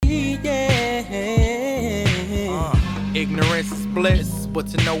bliss, but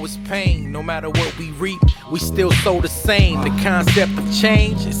to know it's pain. No matter what we reap, we still so the same. The concept of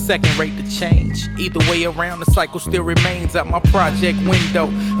change is second rate to change. Either way around, the cycle still remains. Out my project window,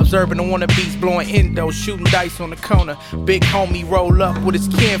 observing the wannabes blowing endo, shooting dice on the corner. Big homie roll up with his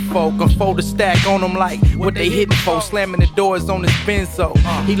kinfolk, unfold a stack on him like what they hitting for. Slamming the doors on his Benzo.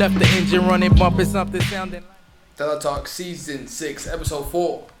 He left the engine running, bumping something sounding like Teletalk Season 6, Episode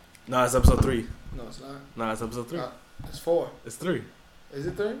 4. Nah, it's episode 3. No, it's not. Nah, it's episode 3. It's 4. It's 3. Is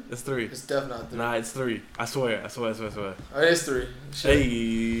it 3? It's 3. It's definitely not 3. Nah, it's 3. I swear. Oh, it is 3. Shit.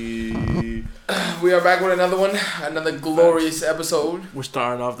 Hey. We are back with another one. Another glorious episode. We're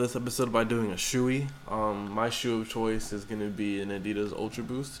starting off this episode by doing a shoey. My shoe of choice is going to be an Adidas Ultra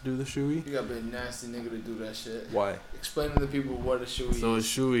Boost to do the shoey. You gotta be a nasty nigga to do that shit. Why? Explain to the people what a shoey is. So a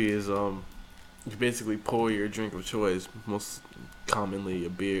shoey is, you basically pour your drink of choice, most commonly a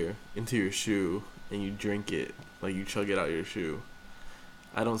beer, into your shoe, and you drink it, like you chug it out your shoe.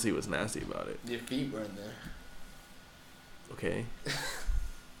 I don't see what's nasty about it. Your feet were in there. Okay.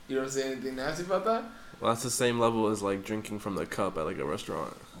 You don't see anything nasty about that? Well, that's the same level as like drinking from the cup at like a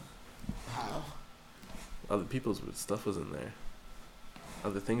restaurant. How? Other people's stuff was in there.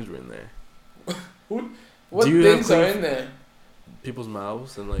 Other things were in there. What things are in there? People's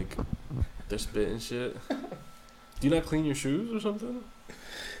mouths and like their spit and shit. Do you not clean your shoes or something?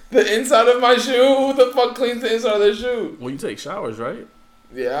 The inside of my shoe? Who the fuck cleans the inside of their shoe? Well, you take showers, right?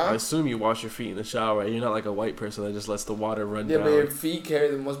 Yeah. I assume you wash your feet in the shower. You're not like a white person that just lets the water run Yeah, down. but your feet carry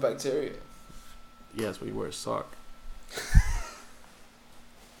the most bacteria. Yes, but you wear a sock.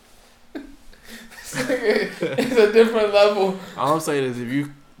 It's a different level. All I'm saying is if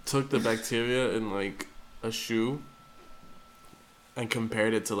you took the bacteria in like a shoe and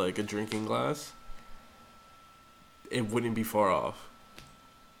compared it to like a drinking glass, it wouldn't be far off.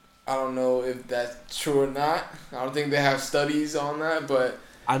 I don't know if that's true or not. I don't think they have studies on that, but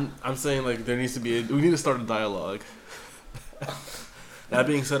I'm saying like there needs to be we need to start a dialogue. That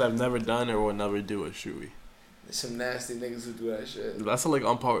being said, I've never done or will never do a shoey. there's some nasty niggas who do that shit. That's like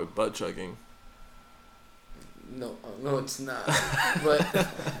on par with butt chugging. No, it's not. But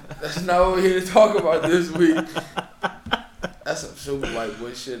that's not what we're here to talk about this week. That's some super white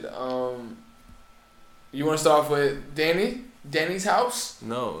boy shit. You want to start off with Danny's House?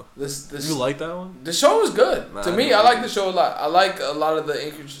 No. This You like that one? The show was good. Nah, to me, I like the show a lot. I like a lot of the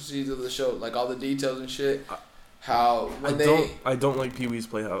intricacies of the show, like all the details and shit. How when I don't like Pee-wee's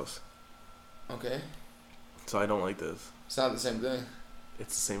Playhouse. Okay. So I don't like this. It's not the same thing.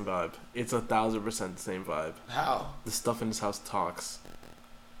 It's the same vibe. It's 1,000% the same vibe. How? The stuff in this house talks.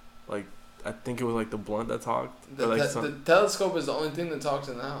 Like, I think it was like the blunt that talked. The, or like the telescope is the only thing that talks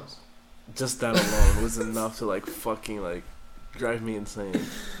in the house. just that alone was enough to like fucking like drive me insane.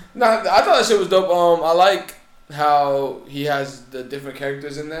 Nah, I thought that shit was dope. I like how he has the different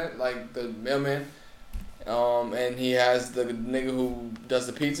characters in there, like the mailman. And he has the nigga who does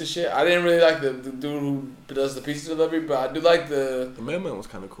the pizza shit. I didn't really like the dude who does the pizza delivery, but I do like the mailman was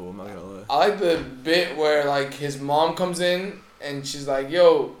kind of cool. I'm not gonna lie. I like the bit where like his mom comes in and she's like,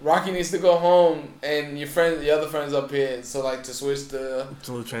 "Yo, Rocky needs to go home, and the other friend's up here." So like to switch the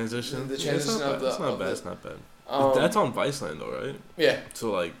transition. The transition of the. It's not bad. It's not bad. That's on Viceland though, right? Yeah.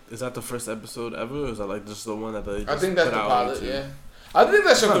 So like, is that the first episode ever, or is that like just the one that they? Just I think that's put the out pilot. Yeah. I think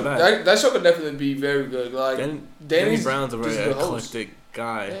that show that show could definitely be very good. Like Danny Brown's a very eclectic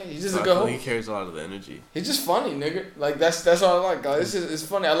guy. Yeah, he's just a good host. He carries a lot of the energy. He's just funny, nigga. Like that's all I like. It's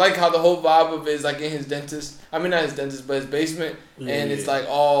funny. I like how the whole vibe of it is like in his dentist. I mean not his dentist, but his basement, and it's like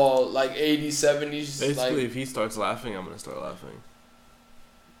all like 80s, 70s. Basically, like, if he starts laughing, I'm gonna start laughing.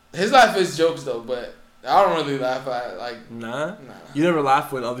 His laugh is jokes though, but I don't really laugh at like. Nah. You never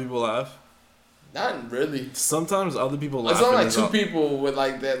laugh when other people laugh. Not really. Sometimes other people laugh. It's only like two people with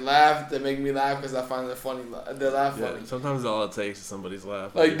like that laugh that make me laugh because I find it funny. They laugh funny. Sometimes all it takes is somebody's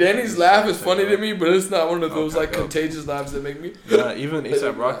laugh. Like Danny's laugh is funny to me, but it's not one of those like contagious laughs that make me. Yeah, even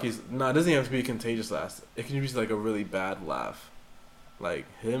ASAP Rocky's. It doesn't have to be a contagious laugh. It can be like a really bad laugh. Like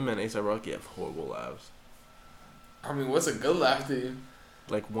him and ASAP Rocky have horrible laughs. I mean, what's a good laugh to you?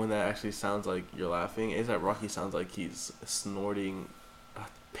 Like one that actually sounds like you're laughing. ASAP Rocky sounds like he's snorting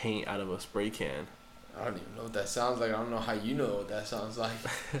paint out of a spray can. I don't even know what that sounds like. I don't know how you know what that sounds like.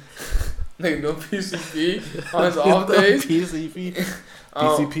 Like no PCP on his off days. PCP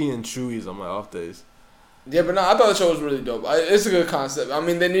and Chewies on my off days. Yeah, but no, I thought the show was really dope. It's a good concept. I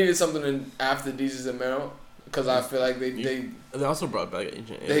mean, they needed something after Deezus and Mero because I feel like they also brought back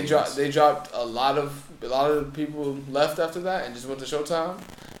Ancient Aliens. They dropped a lot of people left after that and just went to Showtime.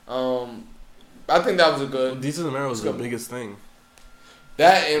 I think that was a good. Deezus and Mero was the biggest thing.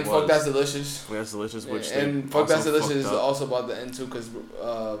 That and Fuck That's Delicious. That's Delicious, which and Fuck That's Delicious is also about the end too, because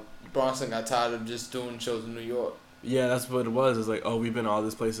Bronson got tired of just doing shows in New York. Yeah, that's what it was. It's like, oh, we've been all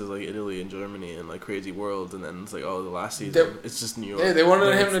these places like Italy and Germany and like crazy worlds, and then it's like, oh, the last season it's just New York. Yeah, they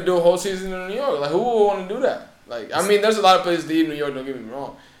wanted him to do a whole season in New York. Like, who would want to do that? Like, I mean, there's a lot of places to eat in New York. Don't get me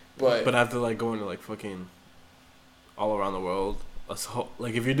wrong, but after like going to like fucking all around the world,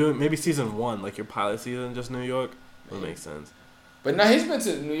 like if you're doing maybe season 1, like your pilot season, just New York, it makes sense. But now he's been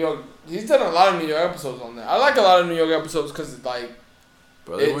to New York. He's done a lot of New York episodes on there. I like a lot of New York episodes because it's like.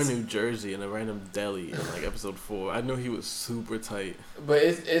 Bro, they were in New Jersey in a random deli in like episode 4. I know he was super tight. But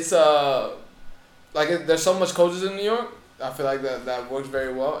it's like there's so much cultures in New York. I feel like that works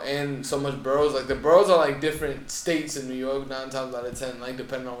very well, and so much boroughs. Like the boroughs are like different states in New York 9 times out of 10. Like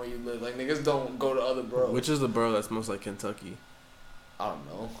depending on where you live. Like niggas don't go to other boroughs. Which is the borough that's most like Kentucky? I don't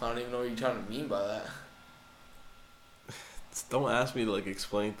know. I don't even know what you're trying to mean by that. Don't ask me to like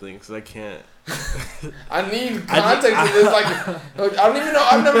explain things because I can't. I need context to this. Like, I don't even know.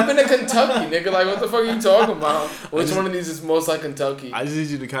 I've never been to Kentucky, nigga. Like, what the fuck are you talking about? Which one of these is most like Kentucky? I just need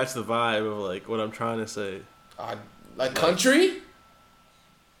you to catch the vibe of like what I'm trying to say. Like country?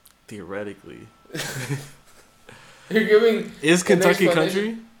 Theoretically. You're giving. Is Kentucky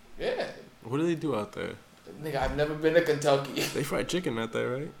country? Yeah. What do they do out there? Nigga, I've never been to Kentucky. They fry chicken out there,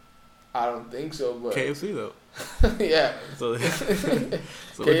 right? I don't think so, but KFC though. Yeah. So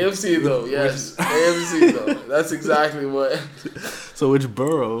KFC though, yes. KFC though. That's exactly what. So which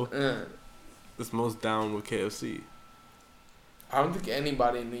borough is most down with KFC? I don't think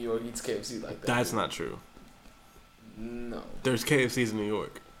anybody in New York eats KFC like that. That's not true. No. There's KFCs in New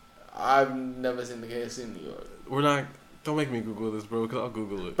York. I've never seen the KFC in New York. Don't make me Google this, bro, because I'll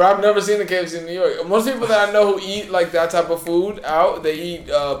Google it. But I've never seen the KFC in New York. Most people that I know who eat like that type of food out, they eat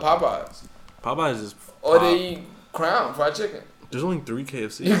Popeyes. Popeyes is... Or they eat Crown Fried Chicken. There's only 3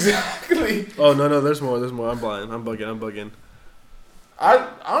 KFCs. Exactly. Oh, no, there's more. I'm blind. I'm bugging. I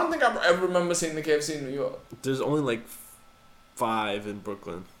don't think I ever remember seeing the KFC in New York. There's only like 5 in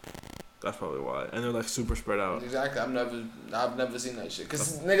Brooklyn. That's probably why. And they're like super spread out. Exactly. I've never seen that shit.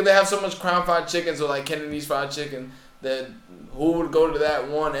 Because, nigga, they have so much Crown Fried Chicken, so like Kennedy's Fried Chicken, that who would go to that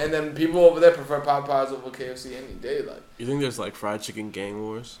one? And then people over there prefer Popeyes over KFC any day. Like, you think there's like fried chicken gang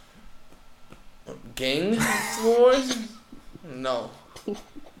wars? Gang wars? No.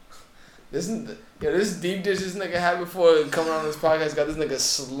 This deep dish this nigga had before coming on this podcast got this nigga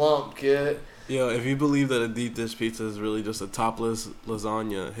slumped, kid. Yo, if you believe that a deep dish pizza is really just a topless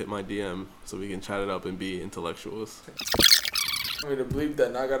lasagna, hit my DM so we can chat it up and be intellectuals. I mean, to bleep that,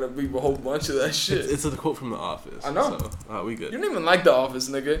 and I gotta bleep a whole bunch of that shit. It's a quote from The Office. I know. So, we good. You don't even like The Office,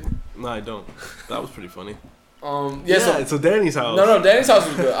 nigga. No, I don't. That was pretty funny. So Danny's house. No, Danny's house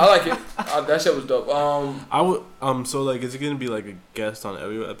was good. I like it. That shit was dope. So like, is it gonna be like a guest on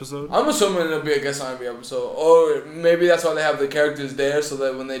every episode? I'm assuming it'll be a guest on every episode, or maybe that's why they have the characters there, so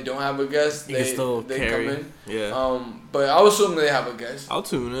that when they don't have a guest, they come in. Yeah. But I would assume they have a guest. I'll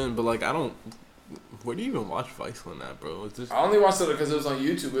tune in, but like I don't. Where do you even watch Vice on that, bro? I only watched it because it was on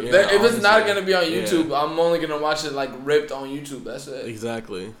YouTube. If it's not gonna be on YouTube, I'm only gonna watch it like ripped on YouTube. That's it.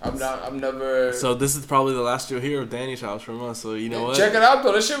 Exactly. I'm never. So this is probably the last you'll hear of Danny's house from us. So you know what? Check it out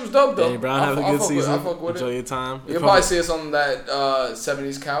though. That shit was dope though. Danny Brown, have a good season. Enjoy your time. You'll probably see us on that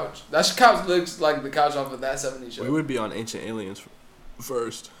 70s couch. That couch looks like the couch off of that 70s show. We would be on Ancient Aliens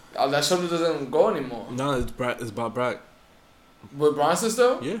first. That show doesn't go anymore. No, it's Bob Brack. With Bronson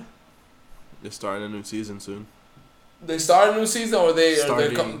still? Yeah. They're starting a new season soon. They started a new season, or they're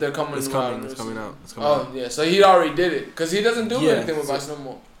coming? It's coming out. Yeah. So he already did it because he doesn't do anything with Vice no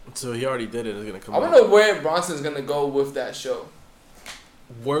more. So he already did it. It's gonna come out. I wonder where Bronson's gonna go with that show.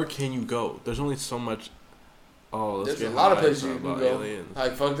 Where can you go? There's only so much. Oh, there's a lot of places you can go. Aliens.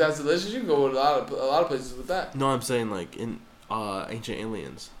 Like Fuck That's Delicious. You can go with a lot of places with that. No, I'm saying like in Ancient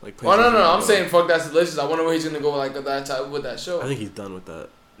Aliens. Like. No. I'm saying Fuck That's Delicious. I wonder where he's gonna go like that type with that show. I think he's done with that.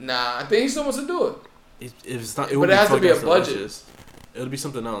 Nah, I think he still wants to do it. It's not. But it has to be a budget. It'll be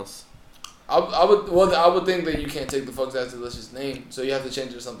something else. I would think that you can't take the Fuck That's Delicious name, so you have to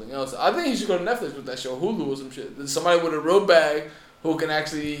change it to something else. I think you should go to Netflix with that show, Hulu or some shit. Somebody with a real bag who can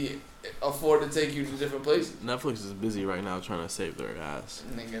actually afford to take you to different places. Netflix is busy right now trying to save their ass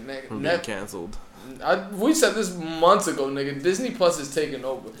from being canceled. We said this months ago, nigga. Disney Plus is taking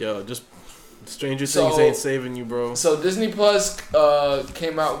over. Yo, just Stranger Things ain't saving you, bro. So Disney Plus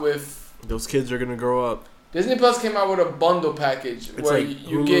came out with... Those kids are going to grow up. Disney Plus came out with a bundle package where like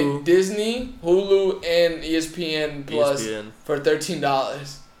you get Disney, Hulu, and ESPN Plus for $13.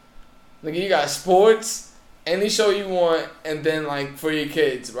 Nigga, you got sports, any show you want, and then like for your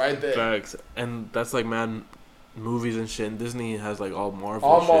kids right there. Facts. And that's like mad movies and shit. And Disney has like all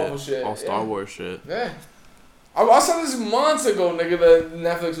Marvel shit, all Star Wars shit. Yeah. I saw this months ago, nigga, that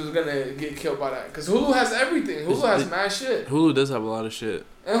Netflix was gonna get killed by that. Because Hulu has everything. Hulu has mad shit. Hulu does have a lot of shit.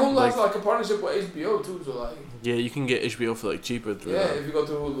 And Hulu has like a partnership with HBO too, so like. Yeah, you can get HBO for like cheaper through Yeah, that. if you go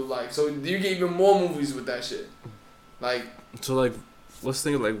through Hulu, like, so you get even more movies with that shit. Like. So like, let's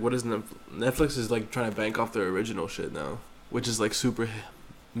think of like what is Netflix is like trying to bank off their original shit now, which is like super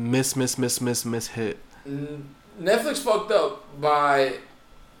miss hit. Netflix fucked up by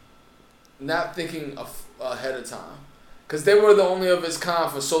not thinking ahead of time, because they were the only of its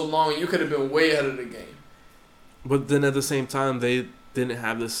kind for so long. You could have been way ahead of the game. But then at the same time, they didn't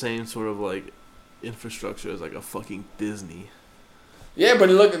have the same sort of like infrastructure as like a fucking Disney. Yeah, but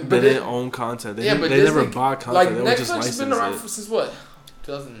look, they didn't own content. They Disney, never bought content. Like they Netflix just has been around it. since what?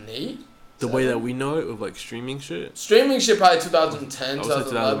 2008. The way that we know it with like streaming shit. Streaming shit probably 2010, I would say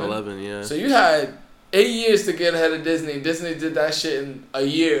 2011. Yeah. So you had 8 years to get ahead of Disney. Disney did that shit in a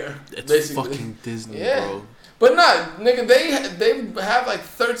year. It's basically. fucking Disney, bro. But not, nigga. They have like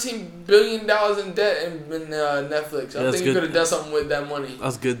 $13 billion in debt in Netflix. I think you could have done something with that money.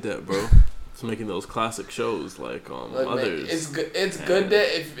 That's good debt, bro. It's making those classic shows like Look, others. Man, it's good. It's good debt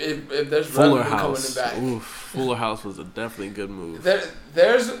if there's Fuller revenue House. coming back. Oof, Fuller House was a definitely good move.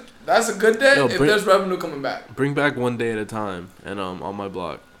 That's a good debt if there's revenue coming back. Bring back One Day at a Time and On My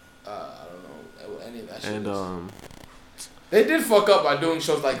Block. I don't know what any of that shit And is. They did fuck up by doing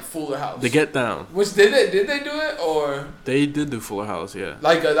shows like Fuller House. The Get Down. Which did they do it or? They did do Fuller House, yeah.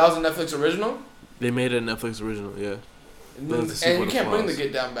 Like that was a Netflix original. They made it a Netflix original, yeah. And you can't bring the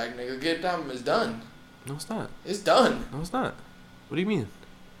Get Down back, nigga. Get Down is done. No, it's not. It's done. No, it's not. What do you mean?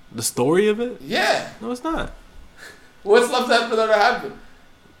 The story of it? Yeah. No, it's not. What's left after that to happen?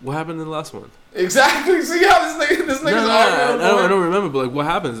 What happened in the last one? Exactly. See how this nigga's arguing? I don't remember, but like what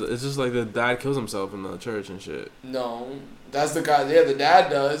happens? It's just like the dad kills himself in the church and shit. No, that's the guy. Yeah, the dad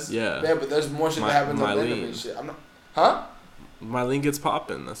does. Yeah. Yeah, but there's more shit that happens on the end and shit. I'm not. Huh? Mylene gets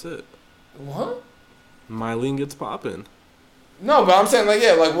popping. That's it. What? Mylene gets popping. No, but I'm saying like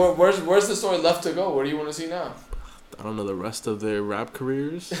yeah, like where's the story left to go? What do you want to see now? I don't know the rest of their rap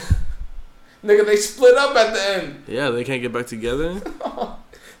careers. Nigga, they split up at the end. Yeah, they can't get back together.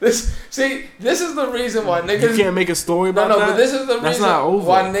 This is the reason why niggas. You can't make a story about that. No, but this is the reason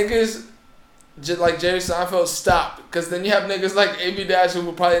why niggas, just like Jerry Seinfeld, stopped. Because then you have niggas like AB Dash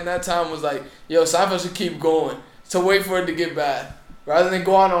who probably in that time was like, yo, Seinfeld should keep going to wait for it to get bad rather than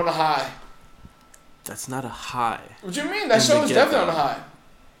go on a high. That's not a high. What you mean? That show is definitely on a high.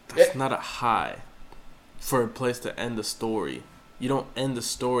 That's not a high for a place to end the story. You don't end the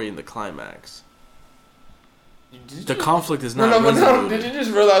story in the climax. The conflict is not. No. Did you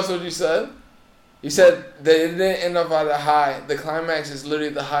just realize what you said? You said that it didn't end up at a high. The climax is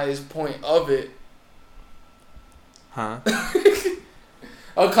literally the highest point of it. Huh?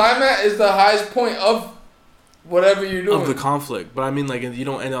 A climax is the highest point of whatever you're doing. Of the conflict. But I mean, like, you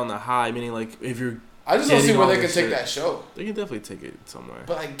don't end on the high, meaning, like, if you're. I just don't see where they can take that show. They can definitely take it somewhere.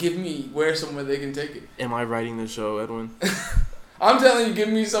 But, like, give me somewhere they can take it. Am I writing the show, Edwin? I'm telling you, give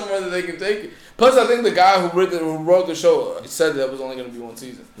me somewhere that they can take it. Plus, I think the guy who wrote the show said that it was only going to be one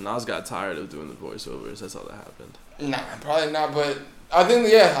season. Nas got tired of doing the voiceovers. That's how that happened. Nah, probably not. But I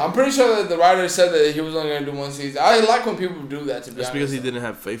think, I'm pretty sure that the writer said that he was only going to do one season. I like when people do that, to be honest. That's because he didn't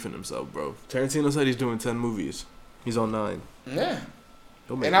have faith in himself, bro. Tarantino said he's doing 10 movies. He's on 9. Yeah.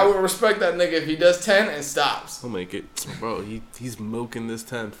 And I would respect that nigga if he does 10 and stops. He'll make it. Bro, he's milking this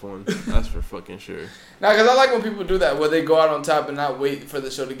 10 for him. That's for fucking sure. Nah, because I like when people do that, where they go out on top and not wait for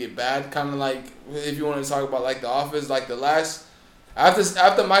the show to get bad. Kind of like, if you want to talk about, like, The Office, like, the last...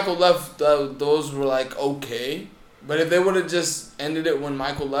 After Michael left, those were, like, okay. But if they would have just ended it when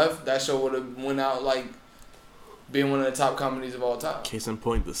Michael left, that show would have went out, like, being one of the top comedies of all time. Case in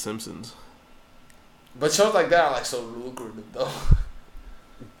point, The Simpsons. But shows like that are, like, so lucrative, though.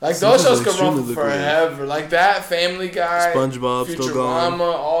 Like, those shows could run for forever. Like that, Family Guy, SpongeBob, still gone.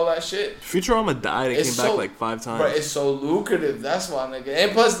 Futurama, all that shit. Futurama died and came back like 5 times. But it's so lucrative. That's why, nigga.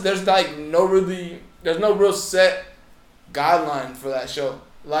 And plus, there's like no real set guideline for that show.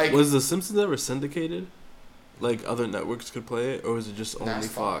 Like, was The Simpsons ever syndicated? Like other networks could play it, or was it just only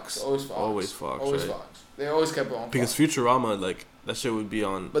Fox? Always Fox. Always Fox. Always right? Fox. They always kept it on. Because Fox. Futurama, like that shit would be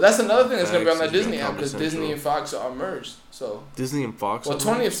on. But that's another thing that's gonna be on that Disney Disney app because Disney and Fox are merged. So Disney and Fox. Well,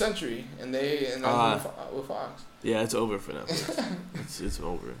 20th Century and with Fox. Yeah, it's over for Netflix. it's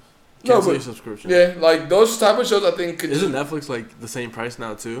over. No, Cancel but your subscription. Yeah, like those type of shows, I think. Isn't Netflix like the same price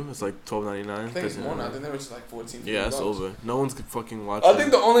now too? It's like $12.99. I think it's more now. I think they were just like $14. Yeah, it's over. No one's fucking watching. I think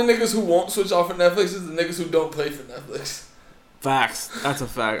the only niggas who won't switch off of Netflix is the niggas who don't pay for Netflix. Facts. That's a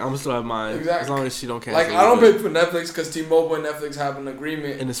fact. I'm gonna still have mine. Exactly. As long as she don't cancel. Like, I don't pay for Netflix because T-Mobile and Netflix have an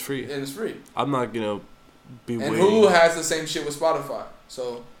agreement. And it's free. I'm not gonna be And waiting. Hulu has the same shit with Spotify.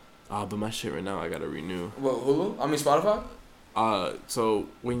 So. But my shit right now, I gotta renew. What, Hulu? I mean, Spotify? So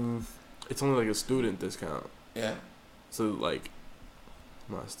when it's only like a student discount. Yeah. So like,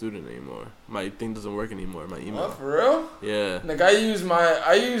 I'm not a student anymore. My thing doesn't work anymore. My email. Oh, for real? Yeah. Like, I use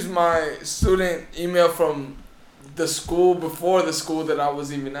my student email from the school before the school that I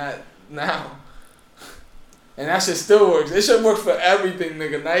was even at now. And that shit still works. It should work for everything,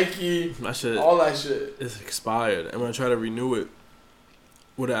 nigga. Nike, all that shit. It's expired. And when I try to renew it,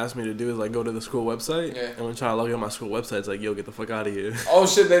 what it asked me to do is like go to the school website. Yeah. And when I try to log in my school website, it's like, yo, get the fuck out of here. Oh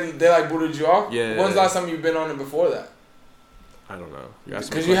shit, they like booted you off? Yeah. When's the last time you've been on it before that? I don't know.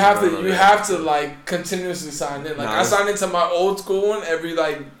 Because you have to like continuously sign in. Like, I signed into my old school one every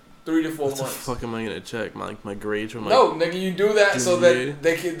like 3 to 4 months. What the fuck am I gonna check? My grades from like. No, nigga, you do that so that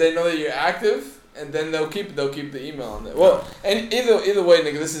they know that you're active, and then they'll keep the email on there. Well, and either way,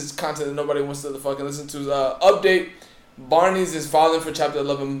 nigga, this is content that nobody wants to fucking listen to. Update: Barney's is filing for Chapter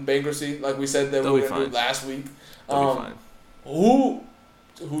 11 bankruptcy, like we said that we were gonna do last week. They'll be fine.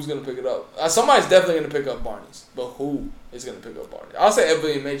 Who's gonna pick it up? Somebody's definitely gonna pick up Barney's, but who is gonna pick up Barney's? I'll say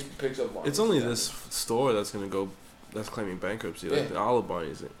LVMH picks up Barney's. It's only this store that's claiming bankruptcy. Like all of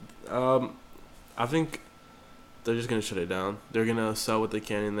Barney's. I think they're just gonna shut it down. They're gonna sell what they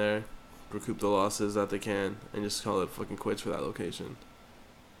can in there, recoup the losses that they can, and just call it fucking quits for that location.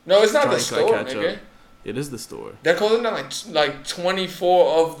 No, it's not the store, nigga. It is the store. They're closing down like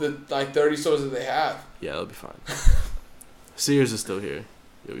 24 of the like 30 stores that they have. Yeah, it'll be fine. Sears is still here.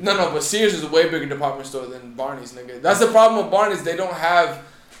 No, but Sears is a way bigger department store than Barney's, nigga. That's the problem with Barney's. They don't have,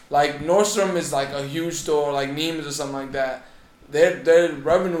 like, Nordstrom is like a huge store, like Neiman's or something like that. Their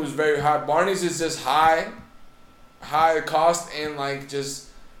revenue is very high. Barney's is just high cost, and like just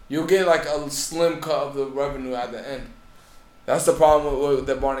you'll get like a slim cut of the revenue at the end. That's the problem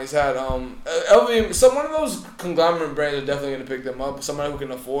that Barney's had. LVMH, so one of those conglomerate brands are definitely gonna pick them up. Somebody who can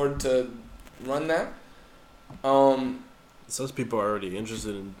afford to run that. Such people are already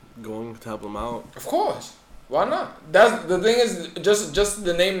interested in going to help them out. Of course, why not? That's the thing is just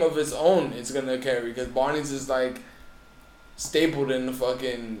the name of its own. It's gonna carry because Barney's is like stapled in the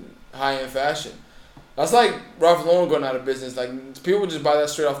fucking high end fashion. That's like Ralph Lauren going out of business. Like, people just buy that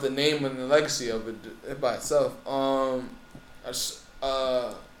straight off the name and the legacy of it by itself. Streetwear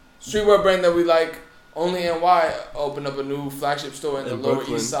brand that we like, Only NY, opened up a new flagship store in the Lower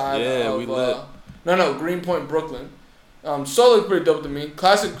East Side of we lit. Greenpoint, Brooklyn. Store looks pretty dope to me.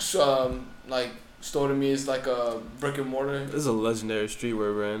 Classic like store to me is like a brick and mortar. This is a legendary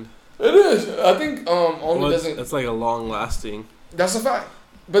streetwear brand. It is. I think Only doesn't. It's like a long lasting. That's a fact.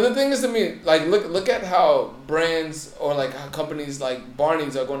 But the thing is, to me, like, look at how brands or like how companies like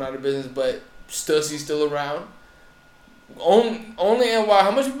Barney's are going out of business, but Stussy's still around. Only NY.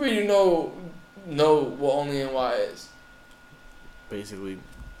 How much people you know what Only NY is? Basically,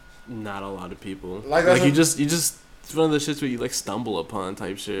 not a lot of people. Like you just. It's one of the shits where you like stumble upon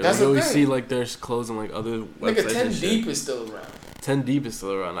type shit. That's you always thing. see like there's clothes on like other websites. Nigga, 10 Deep is still around. 10 Deep is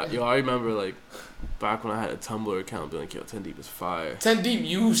still around. I remember like back when I had a Tumblr account, being like, yo, 10 Deep is fire. 10 Deep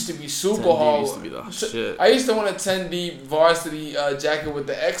used to be super 10 hard. Deep used to be the shit. I used to want a 10 Deep varsity jacket with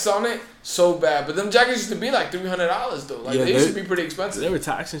the X on it so bad, but them jackets used to be like $300 though. Like, they used to be pretty expensive. They were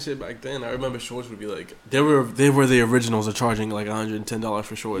taxing shit back then. I remember shorts would be like they were the originals of charging like $110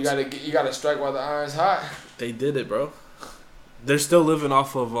 for shorts. You gotta strike while the iron's hot. They did it, bro. They're still living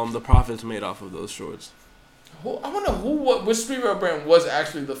off of the profits made off of those shorts. I wonder which streetwear brand was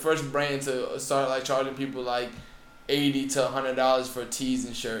actually the first brand to start like charging people like $80 to $100 for tees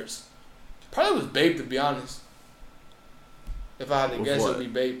and shirts. Probably was Bape, to be honest. If I had to guess, it would be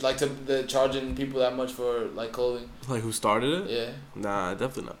Bape. Like the charging people that much for like clothing. Like who started it? Yeah. Nah,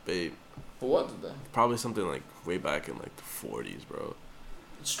 definitely not Bape. For what then? Probably something like way back in like the 40s, bro.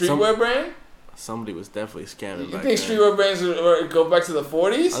 Streetwear brand? Somebody was definitely scamming. You think streetwear brands go back to the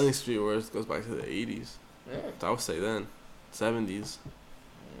 40s? I think streetwear goes back to the 80s. Yeah. I would say then, 70s.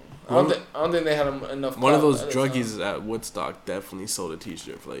 I don't think they had enough. One of those druggies at Woodstock definitely sold a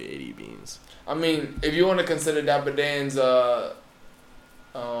T-shirt for like 80 beans. I mean, if you want to consider Dapper Dan's Logomania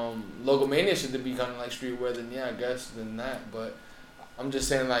shit to be kind of like streetwear, then yeah, I guess than that. But I'm just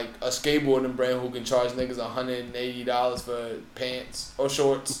saying, like a skateboarding brand who can charge niggas $180 for pants or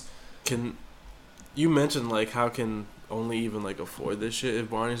shorts. You mentioned like how can Only even like afford this shit if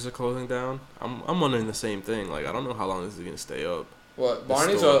Barney's are closing down? I'm wondering the same thing. Like, I don't know how long this is gonna stay up. What,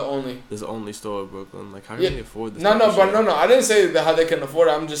 Barney's or Only? There's Only store in Brooklyn. Like, how can they afford this? No. I didn't say how they can afford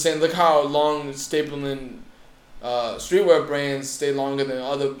it. I'm just saying, look how long stapling streetwear brands stay longer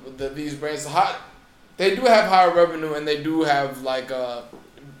than these brands. They do have higher revenue and they do have like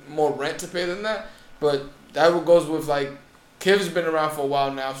more rent to pay than that. But that goes with like Kiv's been around for a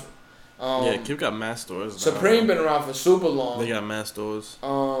while now. Yeah, Kiv got mass stores. Supreme been around for super long. They got mass stores.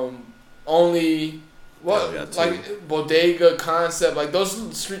 Only like Bodega Concept, like those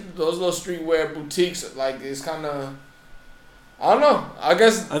little streetwear boutiques, like it's kind of, I don't know. I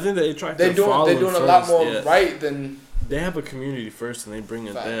guess I think they attract. They're doing a lot more right than. They have a community first, and they bring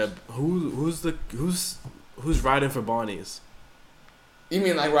it there. Who's riding for Barney's? You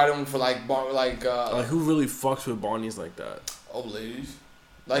mean like riding for like who really fucks with Barney's like that? Old ladies.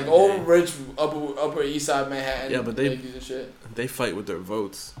 Like old rich upper East Side Manhattan. Yeah, but ladies and shit. They fight with their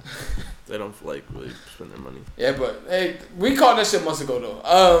votes. They don't like really spend their money. Yeah, but hey, we caught that shit months ago though.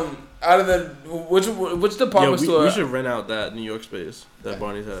 Out of the which department store? We should rent out that New York space that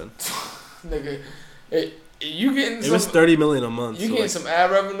Barney's had. Nigga, you getting? It was $30 million a month. You getting some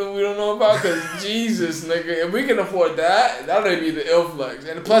ad revenue we don't know about? Cause Jesus, nigga, if we can afford that, that'll be the ill flex.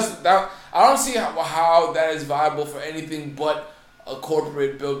 And plus, I don't see how that is viable for anything but a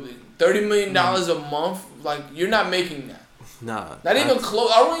corporate building. $30 million a month, like you're not making that. Nah. Not even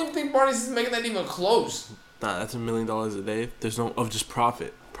close. I don't even think Barney's is making that even close. Nah, that's $1 million a day. There's no of just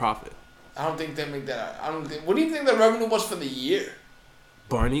profit. I don't think they make that. I don't think. What do you think the revenue was for the year?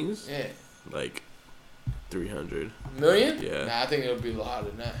 Barney's? Yeah. Like 300 million? Yeah. Nah, I think it'll be a lot higher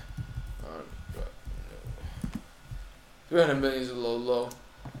than that. 300 million is a little low.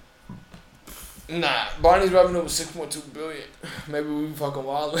 Nah, Barney's revenue was 6.2 billion. Maybe we fucking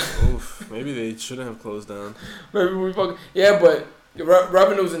wild. Oof. Maybe they shouldn't have closed down. Maybe we fucking but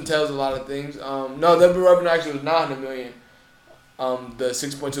revenues entails a lot of things. No, the revenue actually was 900 million. The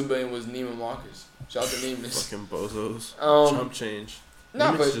 6.2 billion was Neiman Marcus. Shout out to Neiman. Fucking bozos. Chump change.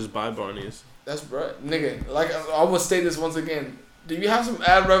 Nah, but just buy Barney's. That's right, nigga. Like I will state this once again. Do you have some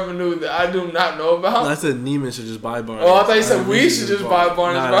ad revenue that I do not know about? No, I said Neiman should just buy Barney's. Oh, I thought you said we should just buy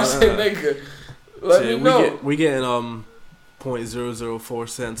Barney's. But I said nigga. Let me know. We getting 0.004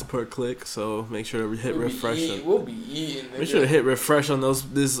 cents per click, so make sure to hit refresh. We'll be eating. Nigga. Make sure to hit refresh on this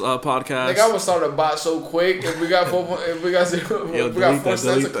podcast. Like I would start a bot so quick if we got 4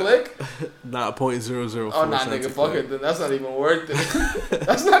 cents a click. Not 0.004. Oh nah, nigga, fuck it. Then that's not even worth it.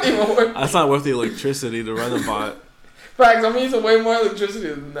 That's not even worth it. That's not worth the electricity to run a bot. Facts. I'm using way more electricity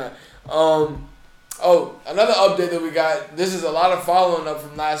than that. Another update that we got. This is a lot of following up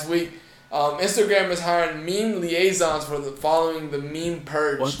from last week. Instagram is hiring meme liaisons following the meme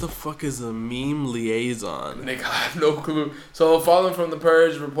purge. What the fuck is a meme liaison? Nigga, I have no clue. So, following from the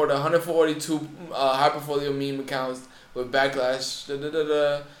purge, reported 142 high portfolio meme accounts with backlash,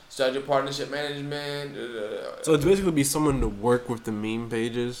 strategic partnership management. So it's basically be someone to work with the meme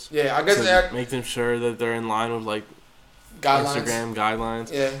pages. Yeah, I guess make them sure that they're in line with like Instagram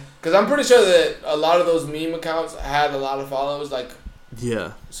guidelines. Yeah, because I'm pretty sure that a lot of those meme accounts had a lot of followers. Like.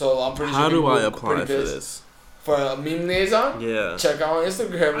 Yeah. So I'm pretty sure. How do I apply for this? For a meme liaison? Yeah. Check out on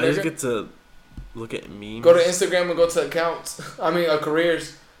Instagram. I just get to look at memes. Go to Instagram and go to accounts.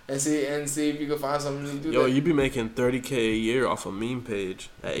 Careers and see if you can find something to do. Yo, you be making $30K a year off a meme page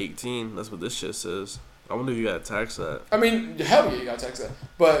at 18. That's what this shit says. I wonder if you got to tax that. I mean, hell yeah, you got to tax that.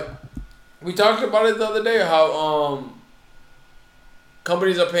 But we talked about it the other day how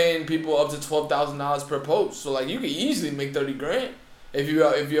companies are paying people up to $12,000 per post. So like you could easily make $30,000. If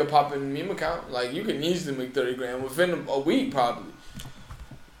you're a popping meme account, like you can easily make $30,000 within a week probably.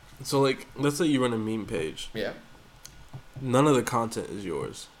 So like, let's say you run a meme page. Yeah. None of the content is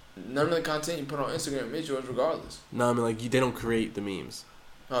yours. None of the content you put on Instagram is yours regardless. No, I mean like they don't create the memes.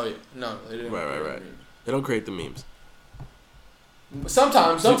 Oh yeah, no, they didn't. Right. They don't create the memes.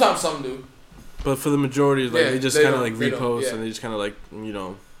 Sometimes some do. But for the majority, like they just kind of like repost and they just kind of like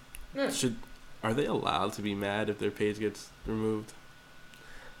Yeah. Are they allowed to be mad if their page gets removed?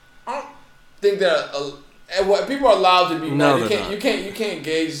 I don't think that what people are allowed to be mad. No, you can't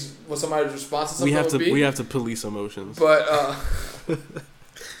gauge what somebody's response to something we have to police emotions. But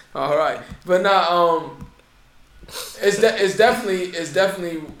all right, but now it's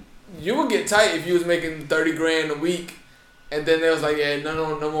definitely you would get tight if you was making $30,000 a week, and then they was like, yeah,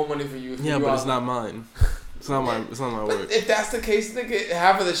 no more money for you. Yeah, but it's not mine. It's not my work. If that's the case, nigga,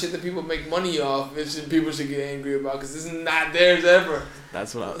 half of the shit that people make money off, people should get angry about because it's not theirs ever.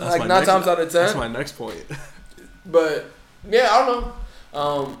 That's what. That's like 9 times out of 10. That's my next point. But yeah, I don't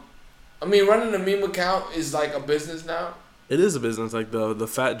know. I mean, running a meme account is like a business now. It is a business. Like the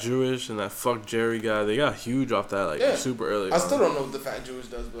Fat Jewish and that Fuck Jerry guy, they got huge off that super early. I still don't know what the Fat Jewish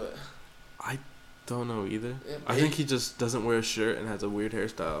does, but I don't know either. Yeah, I think he just doesn't wear a shirt and has a weird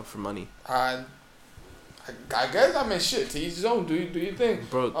hairstyle for money. I guess I mean shit. To each his own. Do you think,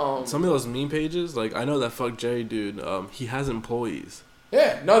 bro? Some of those meme pages, like I know that Fuck Jerry dude. He has employees.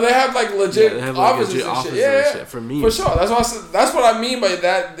 Yeah, no, they have like legit offices and shit. Yeah, shit for me. For sure. That's what I mean by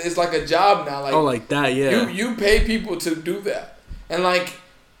that. It's like a job now. Like like that. Yeah. You pay people to do that, and like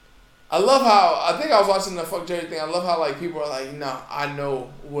I love how I think I was watching the Fuck Jerry thing. I love how like people are like, nah, I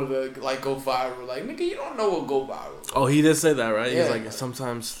know what to like go viral. Like nigga, you don't know what go viral. Oh, he did say that, right? Yeah. He's like,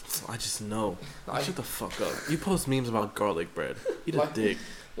 sometimes I just know. Like, shut the fuck up. You post memes about garlic bread. Eat a dick.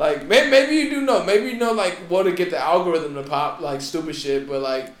 Like maybe you do know. Maybe you know like what to get the algorithm to pop like stupid shit, but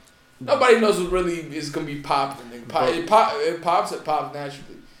like nobody knows what really is gonna be popping. It pops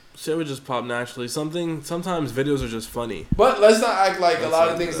naturally. Shit would just pop naturally. Sometimes videos are just funny. But let's not act like a lot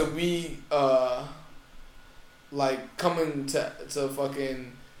of like things that we like coming to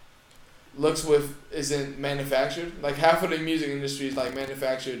fucking looks with isn't manufactured. Like half of the music industry is like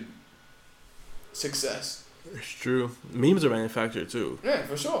manufactured success. It's true. Memes are manufactured too. Yeah,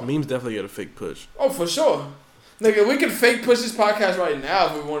 for sure. Memes definitely get a fake push. Oh, for sure. Nigga, we could fake push this podcast right now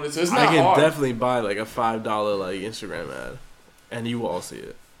if we wanted to. It's not hard. I can definitely buy like a $5 like Instagram ad, and you will all see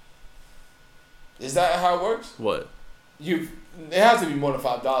it. Is that how it works? What? It has to be more than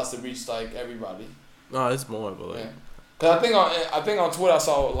 $5 to reach like everybody. No, it's more, but like. Yeah. Cause I think on Twitter I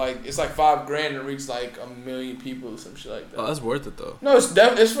saw like it's like $5,000 to reach like 1 million people or some shit like that. Oh, that's worth it though. No,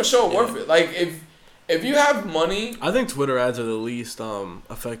 it's for sure worth it. Like if you have money, I think Twitter ads are the least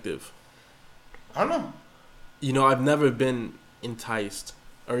effective. I don't know. You know, I've never been enticed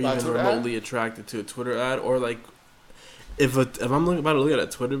or By even Twitter remotely attracted to a Twitter ad, or like if I'm about to look at a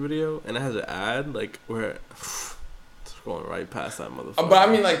Twitter video and it has an ad like where it's going right past that motherfucker. But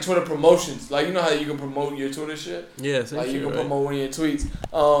I mean like Twitter promotions, like you know how you can promote your Twitter shit. Yeah, same like shit, you can right? promote one of your tweets.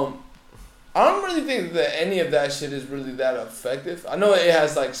 I don't really think that any of that shit is really that effective. I know it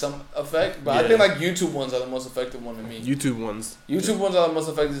has like some effect, but I think like YouTube ones are the most effective one to me. YouTube ones are the most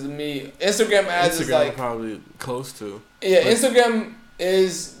effective to me. Instagram ads is like probably close to. Yeah, Instagram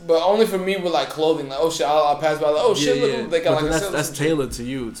is, but only for me with like clothing. Like oh shit, I'll pass by. Like oh shit, look, they got but like that's tailored to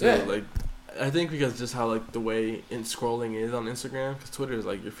you too. Yeah. Like I think because just how like the way in scrolling is on Instagram, because Twitter is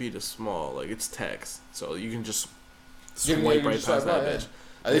like your feed is small, like it's text, so you can just swipe right past that bitch.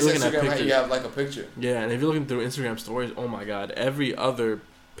 At least Instagram, you have like a picture. Yeah, and if you're looking through Instagram stories, oh my god, every other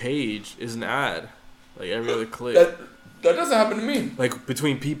page is an ad. Like every other clip. That doesn't happen to me. Like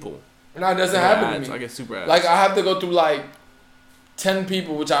between people. No, it doesn't happen ads. to me. I get super ads. Like I have to go through like 10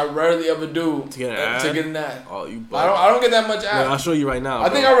 people, which I rarely ever do to get an ad. Oh, you. I don't get that much ads. I'll show you right now. I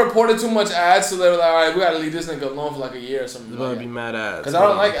think I reported too much ads, so they were like, all right, we gotta leave this nigga alone for like a year or something. There's gonna be mad ads. Because I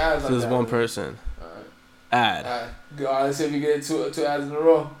don't like ads. So like there's that. one person. Ad. All right, let's see if you get two ads in a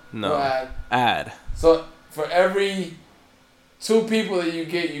row. No. Ad. So for every 2 people that you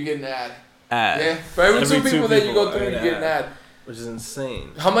get an ad. Yeah. For every 2 people that you go through, you get an ad. Which is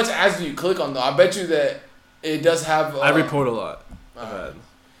insane. How much ads do you click on though? I bet you that it does have. I report a lot of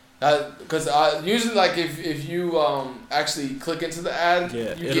ads. Because usually, like if you actually click into the ad,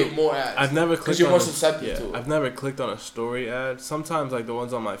 you get more ads. I've never clicked. Because you're more susceptible to it. I've never clicked on a story ad. Sometimes, like the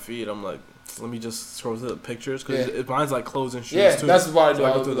ones on my feed, I'm like, let me just scroll through the pictures because mine's like clothes and shoes too. That's why I do. So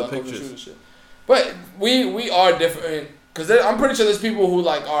I go go through the pictures. Shit. But we are different because I'm pretty sure there's people who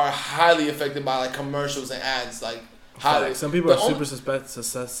like are highly affected by like commercials and ads. Like highly. Some people are super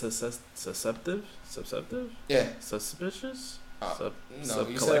susceptible. Yeah. Suspicious. No,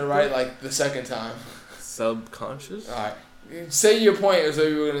 you said it right like the second time. Subconscious. All right. Say your point, or so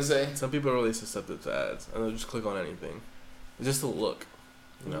you were gonna say. Some people are really susceptible to ads, and they'll just click on anything, just to look.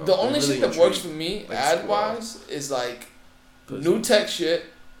 You know, the only really shit that works for me, like ad wise, is like new tech shit,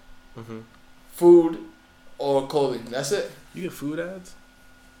 food, or clothing. That's it. You get food ads?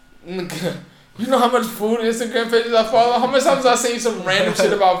 You know how much food Instagram pages I follow? How many times I seen some random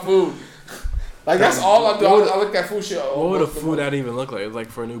shit about food? Like that's all I do. I look at food shit. What would a food ad even look like? Like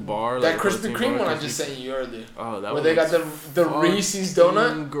for a new bar? That like Krispy Kreme one I just sent you earlier. Oh, that where they got the Reese's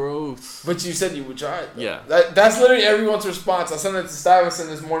donut. Gross. But you said you would try it. Though. Yeah. That's literally everyone's response. I sent it to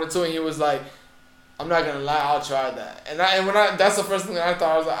Stuyvesant this morning too, and he was like, "I'm not gonna lie, I'll try that." And that's the first thing I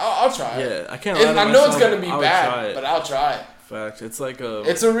thought. I was like, "I'll try it." Yeah, I can't. I know it's gonna be bad, but I'll try it. Fact, it's like a.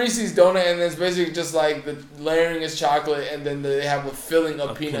 It's a Reese's donut, and it's basically just like the layering is chocolate, and then they have a filling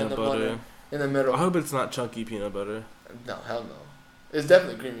of peanut butter in the middle. I hope it's not chunky peanut butter. No, hell no. It's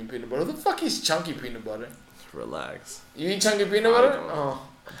definitely creamy peanut butter. Who the fuck is chunky peanut butter? Relax. You eat chunky peanut butter? Oh.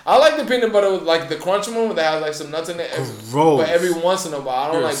 I like the peanut butter with like the crunch one that has like some nuts in it. Gross. But every once in a while,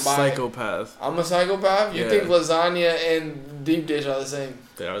 I don't like buy it. Psychopath. I'm a psychopath? You think lasagna and deep dish are the same?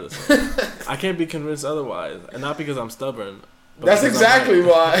 They are the same. I can't be convinced otherwise. And not because I'm stubborn. But That's because exactly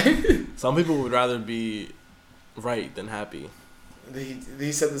why. Some people would rather be right than happy.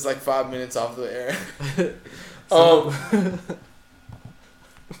 He said this like 5 minutes off the air.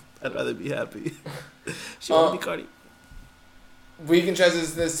 I'd rather be happy. She want to be Cardi. We can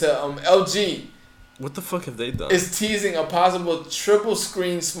transition this to LG. What the fuck have they done? Is teasing a possible triple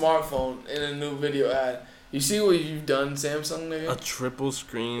screen smartphone in a new video ad. You see what you've done, Samsung, nigga? A triple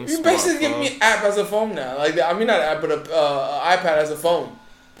screen. You basically giving me an app as a phone now. Like, I mean, not an app, but an iPad as a phone.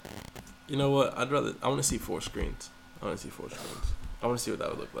 You know what? I want to see 4 screens. I want to see what that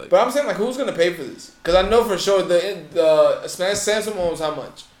would look like. But I'm saying, like, who's gonna pay for this? Because I know for sure the Samsung one was how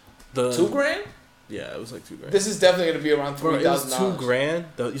much? $2,000? Yeah, it was like $2,000. This is definitely gonna be around $3,000. It was $2,000.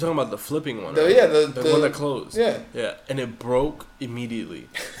 You're talking about the flipping one, right? The one that closed. Yeah. Yeah, and it broke immediately,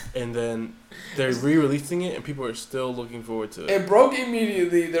 and then they're re-releasing it, and people are still looking forward to it. It broke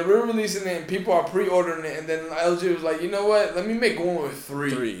immediately. They're re-releasing it, and people are pre-ordering it. And then LG was like, you know what? Let me make one with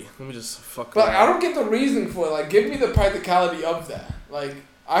 3. Let me just fuck. But I don't get the reasoning for it. Like, give me the practicality of that. Like,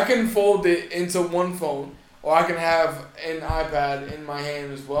 I can fold it into one phone, or I can have an iPad in my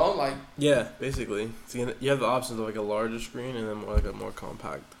hand as well. Like, yeah, basically. So you have the options of like a larger screen and then more like a more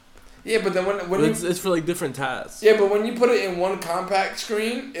compact. yeah, but then when it's for like different tasks. Yeah, but when you put it in one compact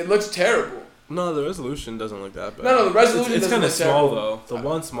screen, it looks terrible. No, the resolution doesn't look that bad. No, the resolution it's kind of small though. The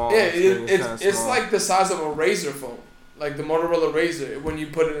one small. Yeah, it's like the size of a Razr phone, like the Motorola Razr, when you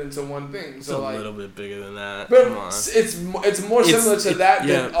put it into one thing. It's so a like, little bit bigger than that. But come on. it's more similar to that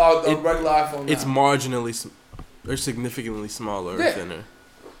than the regular iPhone. It's marginally, they're significantly smaller or thinner.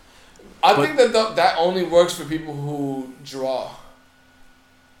 I think that only works for people who draw.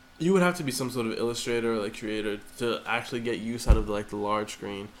 You would have to be some sort of illustrator or like creator to actually get use out of the large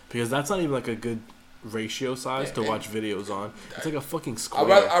screen, because that's not even like a good ratio size to watch videos on. It's like a fucking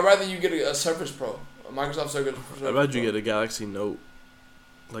square. I'd rather you get a Surface Pro, a Microsoft Surface Pro. I'd rather you get a Galaxy Note,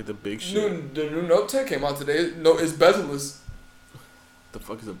 like the big shit. The new Note 10 came out today. No, it's bezel-less. The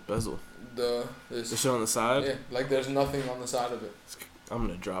fuck is a bezel? The shit on the side? Yeah, like there's nothing on the side of it. I'm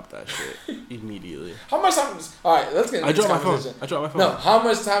gonna drop that shit immediately. How much times? All right, let's get into this conversation. I drop my phone. No, how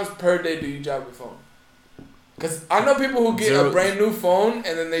much times per day do you drop your phone? Because I know people who get a brand new phone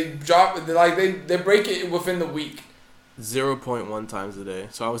and then they drop it, they break it within the week. 0.1 times a day.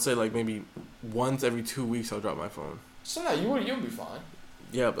 So I would say like maybe once every 2 weeks I'll drop my phone. So now you'll be fine.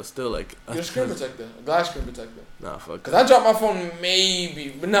 Yeah, but still like. You're a screen protector, a glass screen protector. Nah, fuck. Because I drop my phone maybe,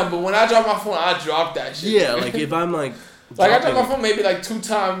 but when I drop my phone, I drop that shit. Yeah, like if I'm like. Like I drop my phone maybe like 2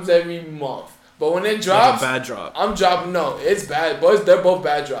 times every month, but when it drops, like a bad drop. I'm dropping. No, it's bad, boys. They're both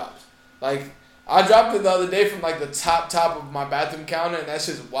bad drops. Like I dropped it the other day from like the top of my bathroom counter, and that's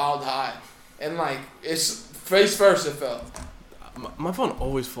just wild high, and like it's face first. It fell. My phone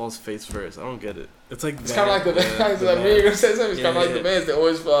always falls face first. I don't get it. It's like it's kind of like the Vans. Like me, you're gonna say something. It's kind of like the Vans. They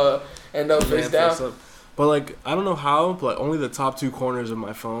always end up face down. But like I don't know how, but only the top 2 corners of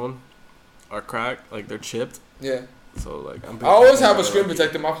my phone are cracked. Like they're chipped. Yeah. So like I always have a screen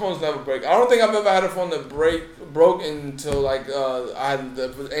protector. My phones never break. I don't think I've ever had a phone that broke until like I had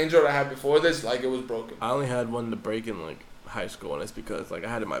the Android I had before this. Like it was broken. I only had one to break in like high school, and it's because like I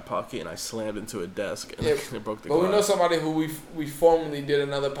had it in my pocket and I slammed into a desk and it broke the glass. But we know somebody who we formerly did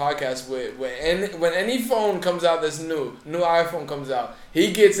another podcast with. When any phone comes out that's new iPhone comes out,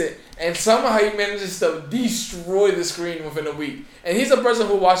 he gets it, and somehow he manages to destroy the screen within a week. And he's a person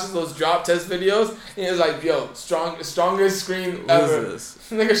who watches those drop test videos, and he's like, "Yo, strongest screen ever." Who is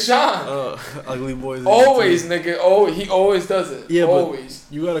this? Nigga, Sean. Ugly boys. Always, nigga. Oh, he always does it. Yeah, always.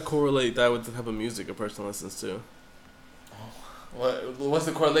 But you gotta correlate that with the type of music a person listens to. What's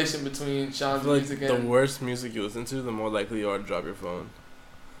the correlation between Sean's music and... The worse music you listen to, the more likely you are to drop your phone.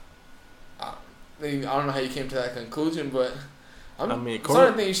 I don't know how you came to that conclusion, but I'm starting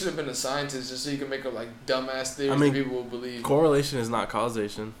to think you should have been a scientist just so you can make up like dumbass theories that people will believe. Correlation is not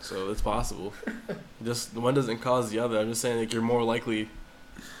causation, so it's possible. Just one doesn't cause the other. I'm just saying like you're more likely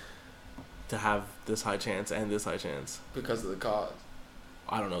to have this high chance and this high chance. Because of the cause.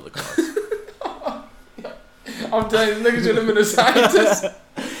 I don't know the cause. I'm telling you, this nigga should have been a scientist.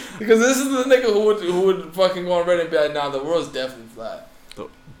 Because this is the nigga who would fucking go on Reddit and be like, nah, the world's definitely flat.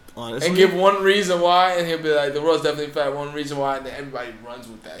 Honestly, and give one reason why, and he'll be like, the world's definitely flat, one reason why, and then everybody runs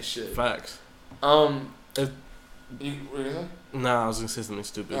with that shit. Facts. What are you saying? Nah, I was gonna say something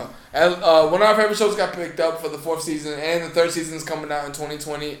stupid. One of our favorite shows got picked up for the 4th season, and the 3rd season is coming out in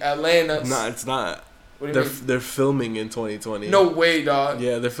 2020. Atlanta. Nah, it's not. What do you mean? They're filming in 2020. No way, dog.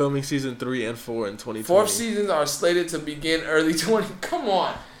 Yeah, they're filming season 3 and 4 in 2020. 4th seasons are slated to begin early 20. Come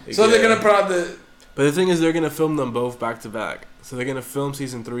on. So they're gonna put out the. But the thing is, they're gonna film them both back to back. So they're gonna film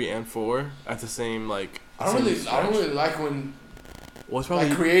season 3 and 4 at the same like. I don't really like when Well, it's probably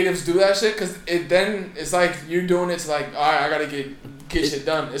like creatives do that shit because it's like you're doing it to like, all right, I gotta get shit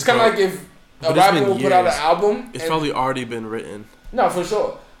done. It's kind of like if a rapper will put out an album. It's probably already been written. No, for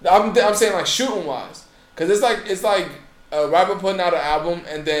sure. I'm saying like shooting wise, because it's like a rapper putting out an album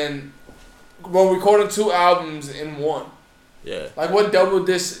and then recording 2 albums in one. Yeah. Like what double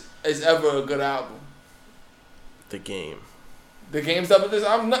disc is ever a good album? The Game. The Game's double disc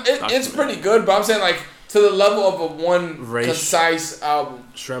album. It's pretty good, but I'm saying like to the level of a one concise album.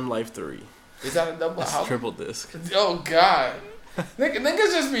 Shrem Life 3. Is that a double album? Triple disc. Oh God,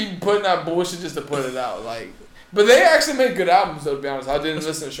 niggas just be putting out bullshit just to put it out. Like, but they actually make good albums though. To be honest, I didn't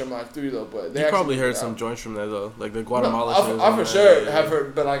listen to Shrem Life 3 though, but they you probably heard some joints from there though, like the Guatemala. No, I for sure have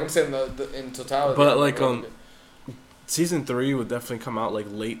heard, but like I'm saying the in totality. But like season 3 would definitely come out like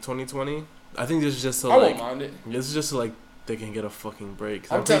late 2020. I think this is just so I like won't mind it. this is just so like they can get a fucking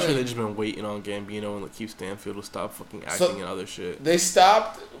break. I'm pretty sure they've just been waiting on Gambino and Lakeith Stanfield to stop fucking acting and other shit. They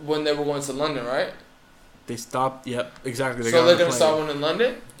stopped when they were going to London, right? They stopped. Yep, exactly. So they're gonna start one in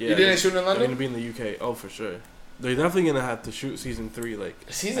London. Yeah, you didn't shoot in London. They're gonna be in the UK. Oh, for sure. They're definitely gonna have to shoot season 3. Like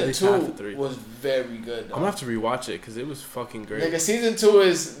season 2 was very good. Though. I'm gonna have to rewatch it because it was fucking great. Nigga, season 2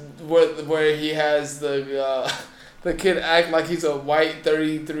 is where he has the kid act like he's a white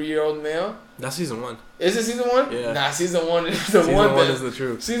 33-year-old male. That's season 1. Is it season 1? Yeah. Nah, season 1 is the season one. 1 is the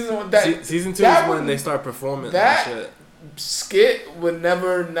truth. Season 1. Season 2 is when they start performing that shit. Skit would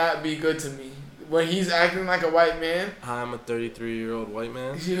never not be good to me. When he's acting like a white man. I'm a 33-year-old white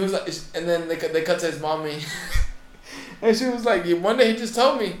man. He was like, and then they cut to his mommy, and she was like, one day he just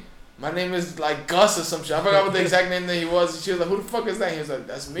told me, my name is like Gus or some shit. I forgot what the exact name that he was. She was like, who the fuck is that? He was like,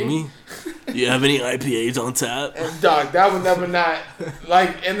 that's me. Me? You have any IPAs on tap? And dog, that would never not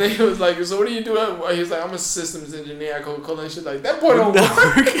like. And then he was like, so what do you do? He was like, I'm a systems engineer at Coca-Cola and shit. Like that boy don't work.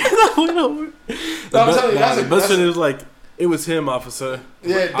 That boy don't work. The best thing is like, it was him, officer.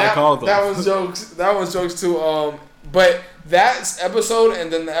 Yeah, I called him. That was jokes. That was jokes too. But that episode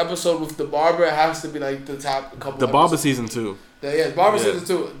and then the episode with the barber has to be like the top couple. The barber season 2. Barber season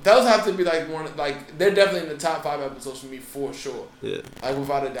 2. Those have to be like one. Like they're definitely in the top 5 episodes for me for sure. Yeah. Like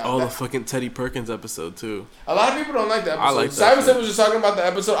without a doubt. Oh, the fucking Teddy Perkins episode too. A lot of people don't like that episode. I like that. Simonson was just talking about the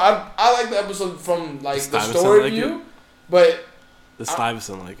episode. I like the episode from like the story like view, but the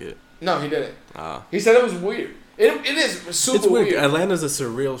Stuyvesant like it. No, he didn't. He said it was weird. It is super it's weird. weird. Atlanta's a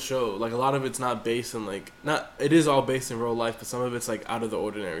surreal show. Like a lot of it's not based in like it is all based in real life, but some of it's like out of the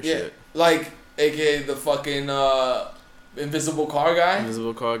ordinary shit. Like AKA the fucking invisible car guy.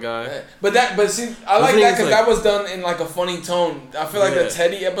 But see, I like that because that was done in like a funny tone. I feel like the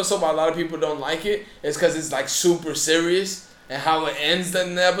Teddy episode, why a lot of people don't like it, is because it's like super serious. And how it ends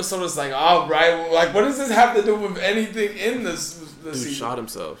in the episode is like, all right, like what does this have to do with anything in this? Dude shot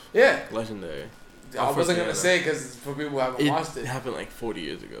himself. Yeah. Legendary. I wasn't gonna say because for people who haven't watched it, it happened like 40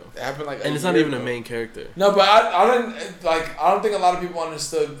 years ago. It happened like, and it's not even a main character. No, but I don't think a lot of people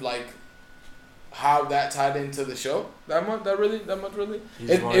understood like how that tied into the show that much.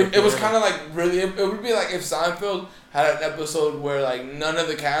 It was kind of like really. It would be like if Seinfeld had an episode where like none of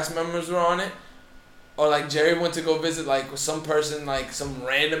the cast members were on it. Or like Jerry went to go visit like some person, like some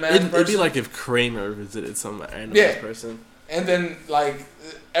random ass person. It'd be like if Kramer visited some random ass person. And then like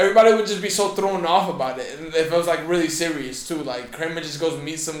everybody would just be so thrown off about it. And if it was like really serious too, like Kramer just goes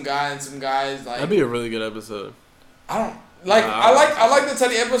meet some guy and some guys like. That'd be a really good episode. I don't like. I like the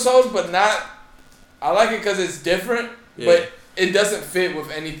Teddy episode, but not. I like it because it's different, but it doesn't fit with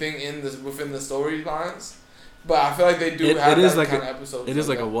anything within the storylines. But I feel like they do have that like kind of episode. It is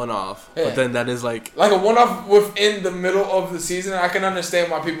like a one-off, but then that is like a one-off within the middle of the season. I can understand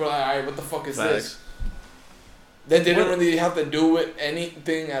why people are like, all right, what the fuck is this? They didn't really have to do with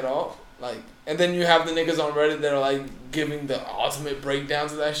anything at all. Like, and then you have the niggas on Reddit that are like giving the ultimate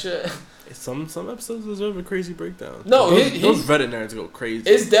breakdowns of that shit. Some episodes deserve a crazy breakdown. No, those Reddit nerds go crazy.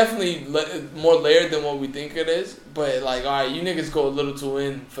 It's definitely more layered than what we think it is. But like, all right, you niggas go a little too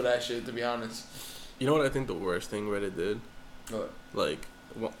in for that shit, to be honest. You know what I think the worst thing Reddit did? What? Like,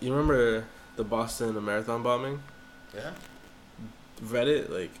 you remember the Boston Marathon bombing? Yeah. Reddit,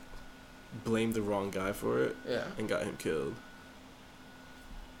 like, blamed the wrong guy for it. Yeah. And got him killed.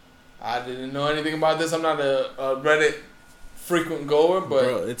 I didn't know anything about this. I'm not a Reddit frequent goer, but...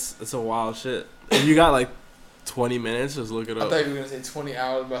 Bro, it's a wild shit. If you got, like, 20 minutes, just look it up. I thought you were going to say 20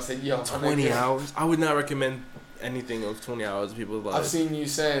 hours, but I said, yo, 20 hours? I would not recommend anything of 20 hours. People like... I've seen you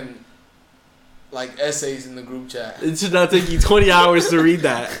send... like essays in the group chat. It should not take you 20 hours to read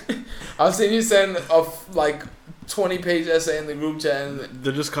that. I've seen you send a like 20-page essay in the group chat. And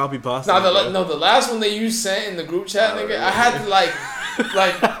they're just copy pasta. The last one that you sent in the group chat, nigga, I had to like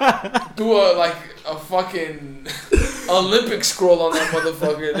do a fucking Olympic scroll on that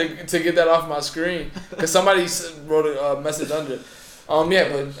motherfucker to get that off my screen because somebody wrote a message under it. Yeah,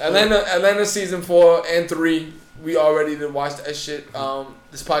 but Atlanta season 4 and 3, we all ready to watch that shit.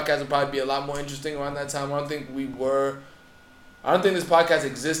 This podcast will probably be a lot more interesting around that time. I don't think this podcast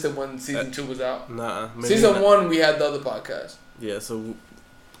existed when season 2 was out. Nah. Season 1, we had the other podcast. Yeah, so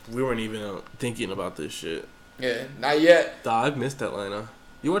we weren't even thinking about this shit. Yeah, not yet. I've missed Atlanta.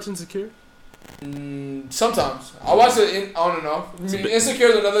 You watch Insecure? Sometimes I watch it on and off. Insecure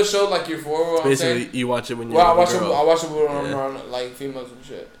is another show like Euphoria. Basically, you watch it when you're. Well, I watch it when I'm around like females and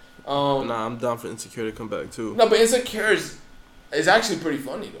shit. Nah, I'm down for Insecure to come back too. No, but Insecure is actually pretty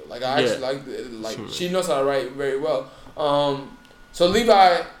funny though. Like I actually like it. Like she knows how to write very well. So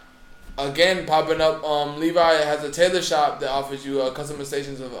Levi, again popping up. Levi has a tailor shop that offers you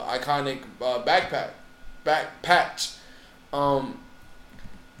customizations of iconic back patch.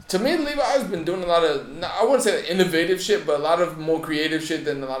 To me, Levi's been doing a lot of, I wouldn't say innovative shit, but a lot of more creative shit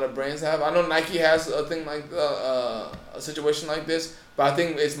than a lot of brands have. I know Nike has a thing like a situation like this, but I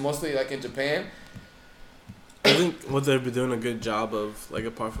think it's mostly like in Japan. I think what they've been doing a good job of, like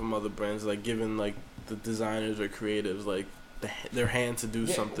apart from other brands, like giving like the designers or creatives like their hand to do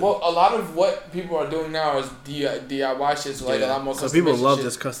something. Well, a lot of what people are doing now is DIY shit, so like a lot more. So people love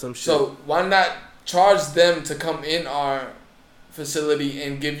this custom shit. So why not charge them to come in our facility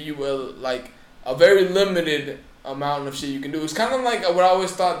and give you a very limited amount of shit you can do? It's kind of like what I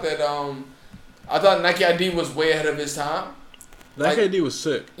always thought that I thought Nike ID was way ahead of its time. Nike ID was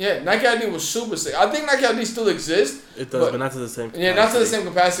sick. Yeah, Nike ID was super sick. I think Nike ID still exists. It does, but not to the same capacity. Yeah, not to the same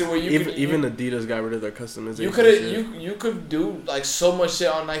capacity where you even Adidas got rid of their customization. You could do like so much shit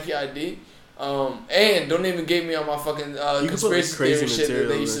on Nike ID. And don't even get me on my fucking conspiracy theory shit that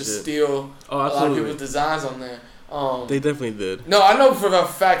they used to steal a lot of people's designs on there. They definitely did. No, I know for a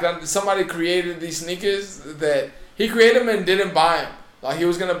fact that somebody created these sneakers that he created them and didn't buy them. Like he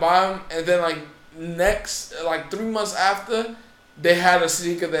was gonna buy them, and then like 3 months after, they had a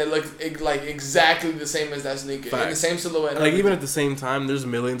sneaker that looked like exactly the same as that sneaker, in the same silhouette. Like even at the same time, there's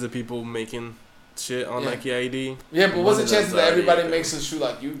millions of people making shit on Nike ID. Yeah, but what's the chances that everybody makes a shoe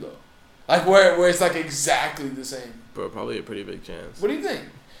like you though? Like where it's like exactly the same. Bro, probably a pretty big chance. What do you think?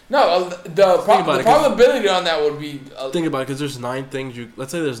 No, the probability on that would be. Think about it, because there's 9 things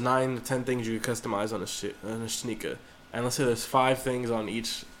let's say there's 9 to 10 things you could customize on a sneaker, and let's say there's 5 things on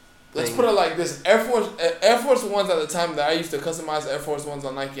each. Let's put it like this: Air Force Ones at the time that I used to customize Air Force Ones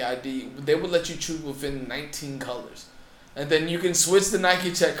on Nike ID, they would let you choose within 19 colors, and then you can switch the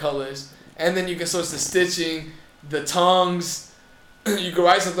Nike Check colors, and then you can switch the stitching, the tongues. You can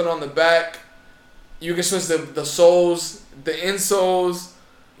write something on the back. You can switch the soles, the insoles.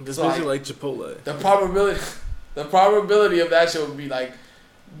 It's basically like Chipotle. The probability of that shit would be like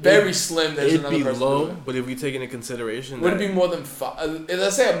very slim. There's it'd be low, but if we take into consideration, would it be more than 5?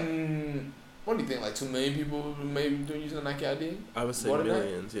 Let's say, what do you think? Like 2 million people maybe using the Nike ID? I would say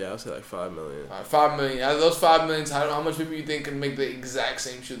millions. Yeah, I would say like 5 million. All right, 5 million. Out of those 5 million, how much people you think can make the exact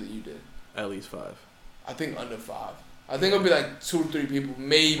same shoe that you did? At least 5. I think under 5. I think it'll be like 2 or 3 people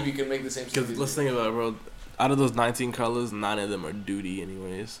maybe can make the same shoe. Because let's think about it, bro. Out of those 19 colors, 9 of them are duty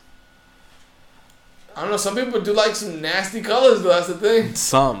anyways. I don't know. Some people do like some nasty colors, though. That's the thing.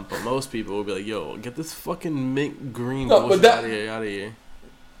 Some, but most people will be like, "Yo, get this fucking mint green bullshit out of here."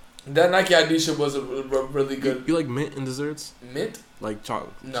 That Nike ID shit was a really good. You like mint in desserts? Mint? Like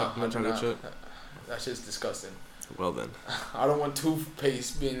chocolate? No, chocolate chip. That shit's disgusting. Well then. I don't want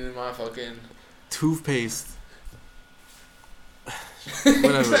toothpaste being in my fucking. Toothpaste.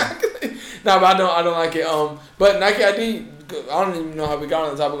 Whatever. Exactly. Nah, but I don't like it. But Nike ID, I don't even know how we got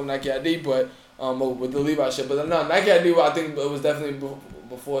on the topic of Nike ID, but with the Levi shit. But no, Nike ID, I think it was definitely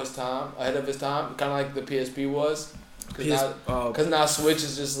before its time, ahead of its time, kind of like the PSP was. Because now Switch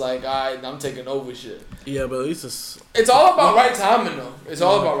is just like, alright, I'm taking over shit. Yeah, but at least it's all about right timing though. It's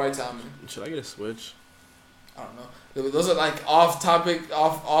all about right timing. Should I get a Switch? I don't know. Those are like off topic,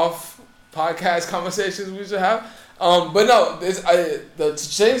 off podcast conversations we should have. But no, to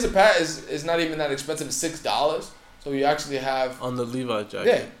change the pad is not even that expensive. It's $6. So you actually have on the Levi jacket.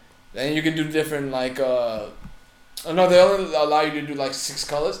 Yeah, and you can do different like. No, they only allow you to do like 6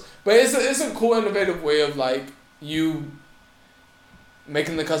 colors, but it's a cool, innovative way of like you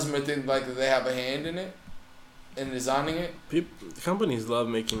making the customer think like that they have a hand in it and designing it. Companies love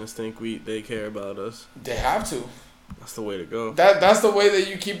making us think they care about us. They have to. That's the way to go. That's the way that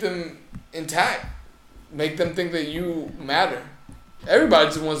you keep them intact. Make them think that you matter. Everybody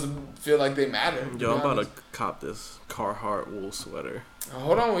just wants to feel like they matter. Yo, I'm about to cop this Carhartt wool sweater.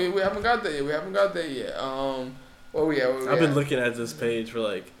 Hold on, we haven't got that yet. Where we at? I've been looking at this page for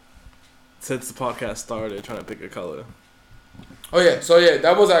like since the podcast started, trying to pick a color. Oh yeah, so yeah,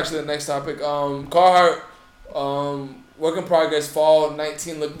 that was actually the next topic. Carhartt, work in progress, fall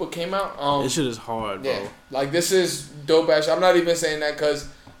 19 lookbook came out. This shit is hard, bro. Yeah, like this is dope ass. I'm not even saying that because,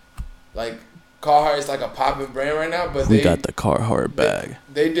 like, Carhartt is like a popping brand right now, but we got the Carhartt bag.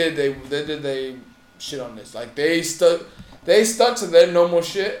 They did shit on this. Like they stuck to their normal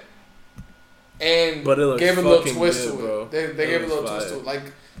shit, and gave a little twist to it. They gave a little twist to it. Like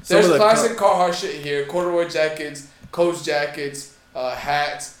there's classic Carhartt shit here: corduroy jackets, Coach jackets,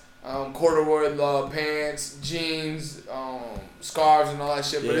 hats, corduroy pants, jeans, scarves, and all that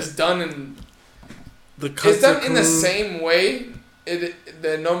shit. But it's done in the same way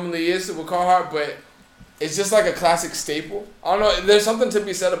that normally is with Carhartt, but it's just like a classic staple. I don't know. There's something to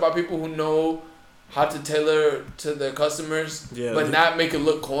be said about people who know how to tailor to their customers, but not make it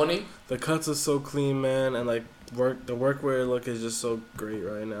look corny. The cuts are so clean, man, and like the workwear look is just so great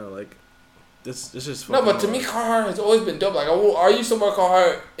right now. Like, it's just no, but to me, Carhartt has always been dope. Like I used to wear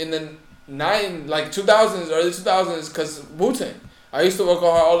Carhartt in the 2000s, early 2000s, because Wu-Tang. I used to wear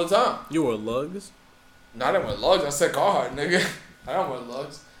Carhartt all the time. You wore lugs? No, I didn't wear lugs. I said Carhartt, nigga. I don't wear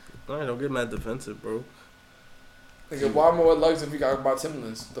lugs. Alright, don't get mad defensive, bro. Nigga, why am I wear lugs if you got about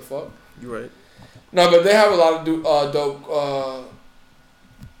Timberlands? The fuck? You right. No, but they have a lot of dope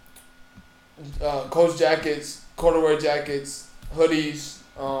Coach jackets, corduroy jackets, hoodies,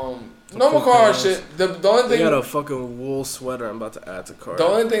 normal Carhartt shit. The only thing, they got a fucking wool sweater I'm about to add to Carhartt.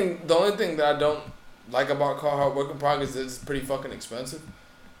 The only thing that I don't like about Carhartt work in progress is it's pretty fucking expensive.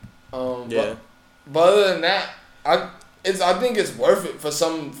 Yeah. But other than that, I think it's worth it for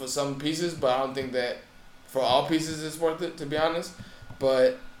some pieces, but I don't think that for all pieces it's worth it, to be honest.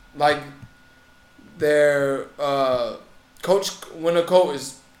 But like their Coach winter coat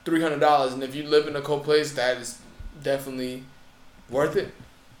is $300, and if you live in a cold place, that is definitely worth it,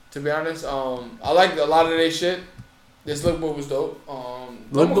 to be honest. I like a lot of their shit. This lookbook was dope.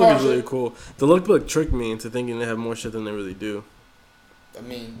 The lookbook is really cool. The lookbook tricked me into thinking they have more shit than they really do. I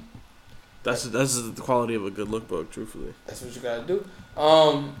mean, that's the quality of a good lookbook, truthfully. That's what you gotta do.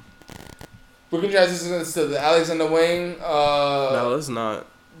 We can transition to the Alexander Wang. No, it's not.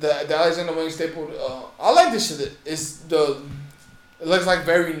 The Alexander Wang staple. I like this shit. It looks like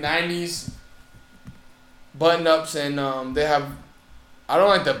very 90s button ups, and they have. I don't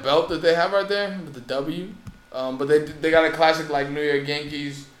like the belt that they have right there with the W. But they got a classic like New York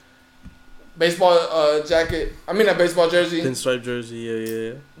Yankees baseball jacket. I mean a baseball jersey. Pinstripe jersey,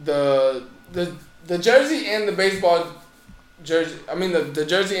 yeah. The jersey and the baseball jersey. I mean the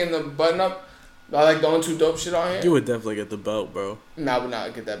jersey and the button up. I like the only two dope shit on here. You would definitely get the belt, bro. Nah, I would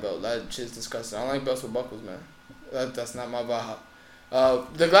not get that belt. That shit's disgusting. I don't like belts with buckles, man. That's not my vibe.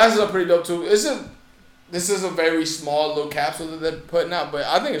 The glasses are pretty dope too. This is a very small little capsule that they're putting out, but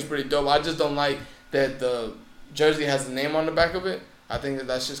I think it's pretty dope. I just don't like that the jersey has the name on the back of it. I think that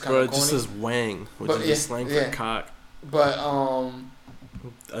that's just kind of corny. Bro, it just says Wang, which is a slang for cock. But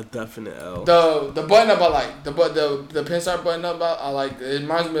a definite L. The button up I like. The pinstripe button up I like. It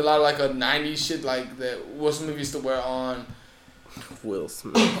reminds me a lot of like a 90s shit like that Will Smith used to wear on Will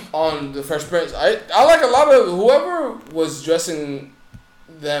Smith on the Fresh Prince. I like a lot of whoever was dressing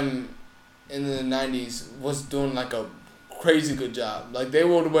them in the 90s was doing like a crazy good job. Like they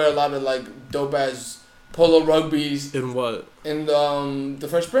would wear a lot of like dope ass polo rugbies. In what? In the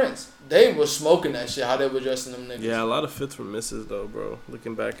Fresh Prince. They were smoking that shit, how they were dressing them niggas. Yeah, a lot of fits were misses though, bro.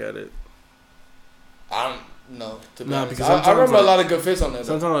 Looking back at it. I don't know, to be honest. Because I remember a lot of good fits on there.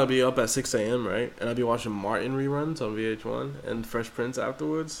 Sometimes I'd be up at 6 a.m., right? And I'd be watching Martin reruns on VH1 and Fresh Prince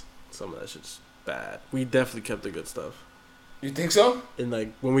afterwards. Some of that shit's bad. We definitely kept the good stuff. You think so? And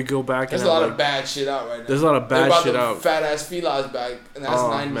like when we go back, there's a lot of bad shit out right now. There's a lot of bad shit out. Fat ass felines back, and that's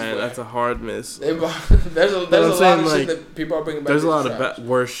 90s. Man, that's a hard miss. There's a lot of shit that people are bringing back. There's a lot of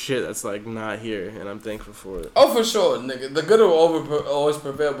worse shit that's like not here, and I'm thankful for it. Oh, for sure, nigga. The good will always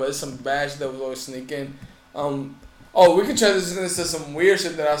prevail, but it's some bad shit that will always sneak in. We can transition into some weird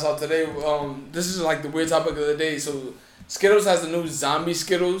shit that I saw today. This is like the weird topic of the day. So Skittles has the new zombie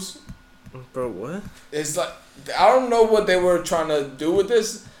Skittles. Bro, what? It's like I don't know what they were trying to do with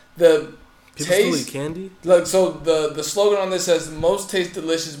this. The people taste, still eat candy. Look, so the slogan on this says most taste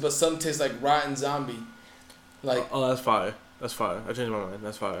delicious, but some taste like rotten zombie. Like that's fire. That's fire. I changed my mind.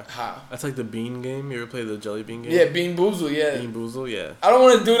 That's fire. How? That's like the bean game. You ever play the jelly bean game? Yeah, Bean Boozle. Yeah. Bean Boozle. Yeah. I don't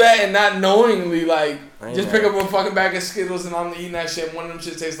want to do that and not knowingly like just pick up a fucking bag of Skittles and I'm eating that shit. One of them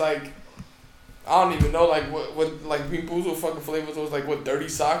shit tastes like. I don't even know like what like Bean Boozle fucking flavors was like what dirty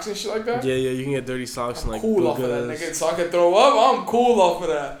socks and shit like that. Yeah, you can get dirty socks and like cool off of that nigga, so I can throw up. I'm cool off of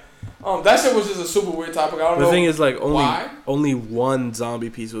that. That shit was just a super weird topic. I don't know. The thing is, like, why? only one zombie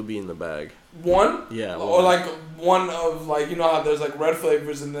piece would be in the bag. One? Yeah. Or like one of like, you know how there's like red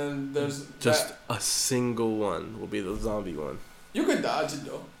flavors and then there's just a single one will be the zombie one. You can dodge it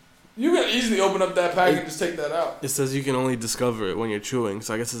though. You can easily open up that pack and just take that out. It says you can only discover it when you're chewing,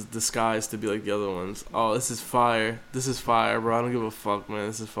 so I guess it's disguised to be like the other ones. Oh, this is fire. This is fire, bro. I don't give a fuck, man.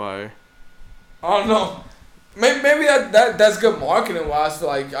 This is fire. I don't know. Maybe that's good marketing wise. For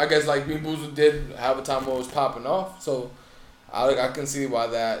like, I guess like Bean Boozled did have a time where it was popping off, so I can see why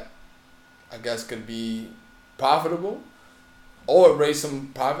that, I guess, could be profitable or raise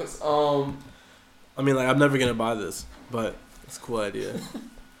some profits. I mean, like, I'm never gonna buy this, but it's a cool idea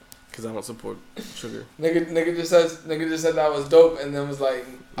because I don't support sugar. Nigga just said that was dope, and then was like,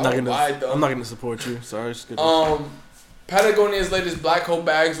 I'm not gonna support you. Sorry, just Patagonia's latest black hole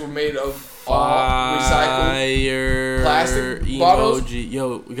bags were made of recycled plastic emoji. bottles.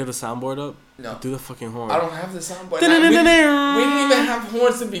 Yo, we got the soundboard up? No. Do the fucking horn. I don't have the soundboard. We didn't even have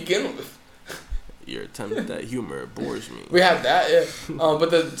horns to begin with. Your attempt at that humor bores me. We have that, yeah.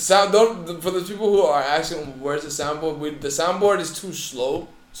 But the sound, for the people who are asking where's the soundboard, the soundboard is too slow.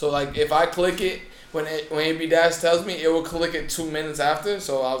 So like if I click it when AB Dash tells me, it will click it 2 minutes after.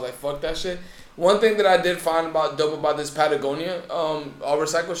 So I was like, fuck that shit. One thing that I did find dope about this Patagonia all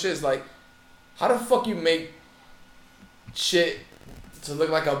recycled shit is like, how the fuck you make shit to look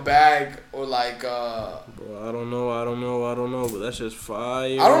like a bag or like Bro, I don't know, but that's just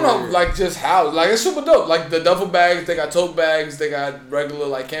fire. I don't know, like just how, like it's super dope. Like the duffel bags, they got tote bags, they got regular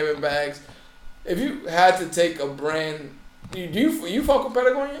like camping bags. If you had to take a brand, do you fuck with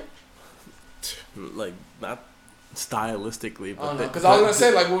Patagonia? Like not stylistically, but because I was gonna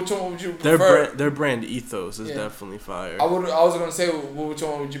say like which one would you prefer? Their brand ethos is definitely fire. I was gonna say which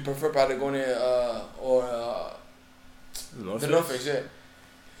one would you prefer, Patagonia or the North Face, yeah.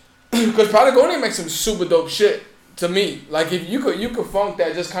 Because Patagonia makes some super dope shit to me. Like if you could funk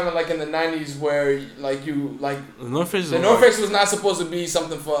that just kind of like in the 90s where like you like the North Face was not supposed to be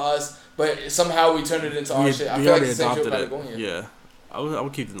something for us, but somehow we turned it into our shit. I feel like it's the same shit with Patagonia. Yeah. I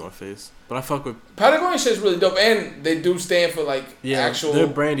would keep the North Face, but I fuck with Patagonia shit's really dope, and they do stand for like actual. Their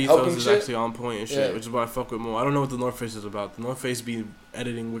brand ethos is shit. actually on point and shit, which is why I fuck with more. I don't know what the North Face is about. The North Face be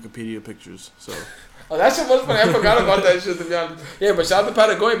editing Wikipedia pictures, so. Oh, that shit was funny. I forgot about that shit, to be honest. Yeah, but shout out to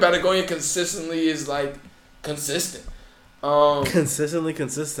Patagonia. Patagonia consistently is like consistent. Consistently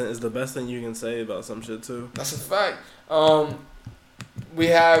consistent is the best thing you can say about some shit too. That's a fact. We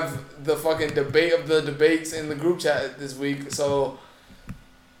have the fucking debate of the debates in the group chat this week. So.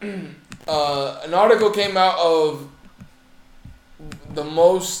 An article came out of the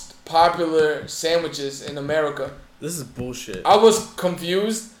most popular sandwiches in America. This is bullshit. I was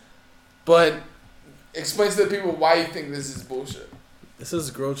confused, but explain to the people why you think this is bullshit. It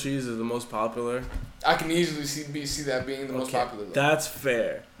says grilled cheese is the most popular. I can easily see that being the most popular. Though. That's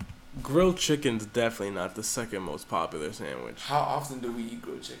fair. Grilled chicken's definitely not the second most popular sandwich. How often do we eat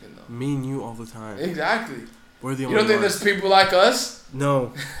grilled chicken though? Me and you all the time. Exactly. We're the you only don't think ones. there's people like us?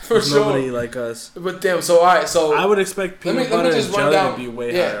 No, for sure. Nobody like us. But damn, so alright, so I would expect peanut butter and jelly to be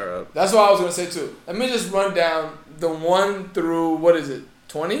way higher up. That's what I was gonna say too. Let me just run down the 1 through what is it?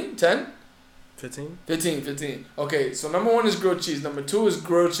 20? 10? 15? 15. Okay, so number 1 is grilled cheese. Number 2 is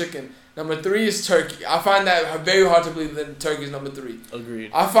grilled chicken. Number 3 is turkey. I find that very hard to believe that turkey is number 3.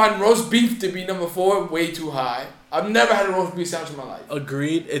 Agreed. I find roast beef to be number 4, way too high. I've never had a roast beef sandwich in my life.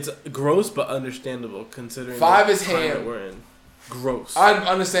 Agreed. It's gross but understandable considering 5 the is time ham. that we're in. Gross. I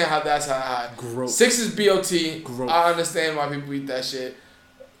understand how that's high. Gross. 6 is BOT. Gross. I understand why people eat that shit.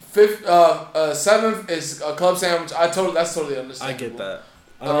 7th is a club sandwich. That's totally understandable. I get that.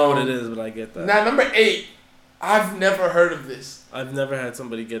 I don't know what it is, but I get that. Now number 8, I've never heard of this. I've never had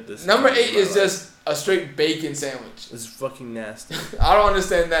somebody get this. Number 8 is just a straight bacon sandwich. It's fucking nasty. I don't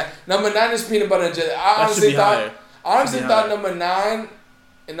understand that. Number 9 is peanut butter and jelly. I honestly thought number 9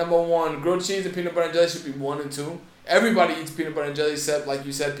 and number 1, grilled cheese and peanut butter and jelly should be 1 and 2. Everybody eats peanut butter and jelly except, like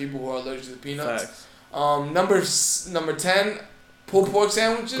you said, people who are allergic to peanuts. Facts. Number 10, pulled pork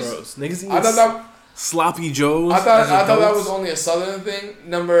sandwiches. Gross. Niggas eat I thought that sloppy joes. I thought that was only a southern thing.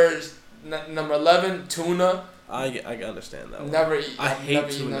 Number 11, tuna. I understand that one. I hate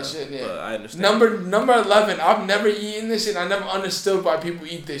tuna, that shit. Yeah. But I understand. Number 11, I've never eaten this shit. I never understood why people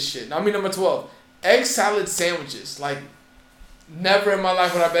eat this shit. I mean, number 12, egg salad sandwiches. Like, never in my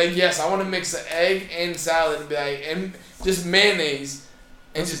life would I be like, yes, I want to mix an egg and salad and be like, and just mayonnaise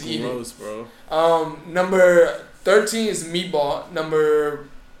and That's just eat gross, it. Bro. Number 13 is meatball. Number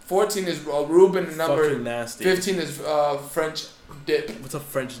 14 is Reuben. And number fucking nasty. 15 is French dip. What's a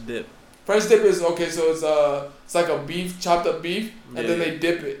French dip? French dip is okay. So it's like a beef, chopped up beef, and then they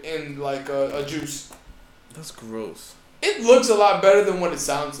dip it in like a juice. That's gross. It looks a lot better than what it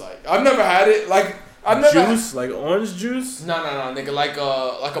sounds like. I've never had it. Like I've never juice, like orange juice. No, nigga, like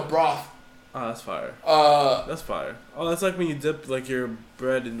a broth. Oh, that's fire. That's fire. Oh, that's like when you dip like your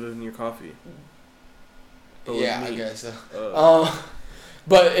bread in your coffee. But yeah, I guess so.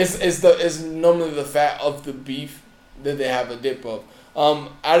 But it's normally the fat of the beef that they have a dip of.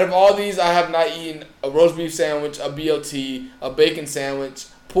 Out of all these, I have not eaten a roast beef sandwich, a BLT, a bacon sandwich,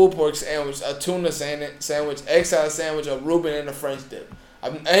 pulled pork sandwich, a tuna sandwich, egg salad sandwich, a Reuben, and a French dip.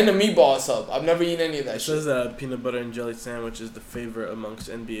 And a meatball sub. I've never eaten any of that shit. It says that peanut butter and jelly sandwich is the favorite amongst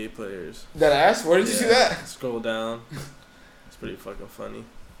NBA players. That ass? Where did you see that? Scroll down. It's pretty fucking funny.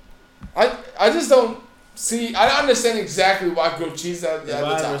 I just don't see. I understand exactly why grilled cheese at the top.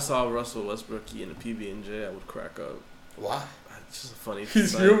 If I ever saw Russell Westbrook eating a PB&J, I would crack up. Why? It's just a funny.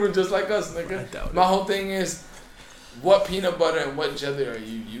 He's human just like us, nigga. I doubt My it. whole thing is, what peanut butter and what jelly are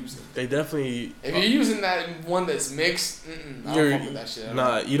you using? They definitely. If you're using that one that's mixed, I don't fuck with that shit.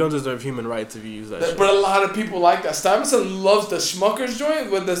 Nah, you don't deserve human rights if you use that shit. But a lot of people like that. Stevenson loves the Schmucker's joint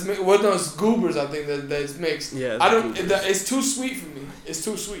with those goobers. I think that's mixed. Yeah, I don't. It's too sweet for me. It's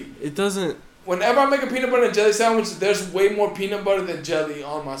too sweet. It doesn't. Whenever I make a peanut butter and jelly sandwich, there's way more peanut butter than jelly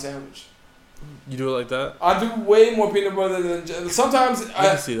on my sandwich. You do it like that? I do way more peanut butter than jelly. Sometimes I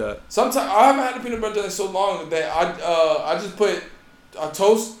can see that. Sometimes I haven't had a peanut butter jelly so long that I just put I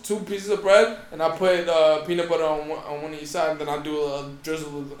toast 2 pieces of bread and I put peanut butter on one each side, and then I do a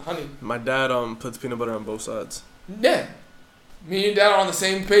drizzle of honey. My dad puts peanut butter on both sides. Yeah, me and your dad are on the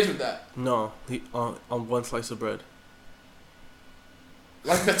same page with that. No, he on one slice of bread.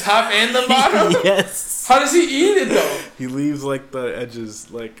 Like the top and the bottom. Yes. How does he eat it though? He leaves like the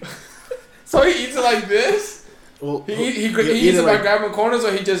edges like. So he eats it like this? Well, he eats it by grabbing corners,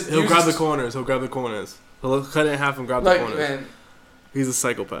 or he just... He'll grab the corners. He'll cut it in half and grab the corners. Man, he's a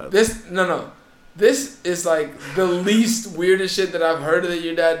psychopath. This is like the least weirdest shit that I've heard that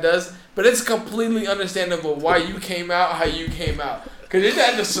your dad does, but it's completely understandable why you came out how you came out. Because your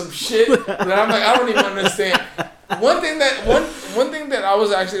dad does some shit that I'm like, I don't even understand. One thing that I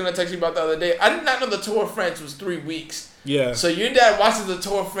was actually going to text you about the other day, I did not know the Tour of France was 3 weeks. Yeah. So your dad watches the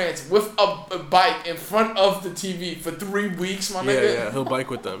Tour of France with a bike in front of the TV for 3 weeks, my nigga. Yeah, he'll bike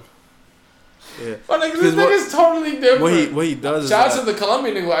with them. Yeah. My nigga, this nigga's totally different. What he does Shout is out to the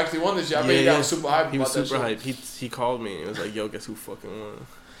Colombian nigga who actually won this year. I bet he got super hyped about that. He was super shit. hyped. He called me and he was like, "Yo, guess who fucking won?"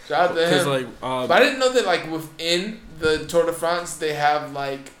 Shout out to him. Like, but I didn't know that like within the Tour de France they have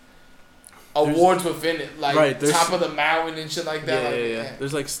like awards within it, like top of the mountain and shit like that. Yeah.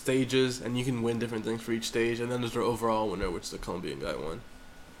 There's like stages, and you can win different things for each stage, and then there's the overall winner, which the Colombian guy won.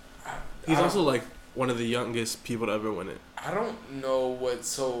 He's also like one of the youngest people to ever win it. I don't know what's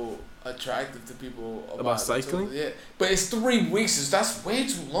so attractive to people about cycling. Yeah, but it's 3 weeks. That's way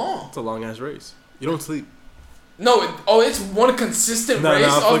too long. It's a long ass race. You don't sleep. No, it's one consistent race.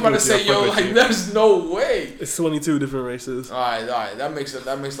 I was about to say, there's no way. It's 22 different races. All right, that makes a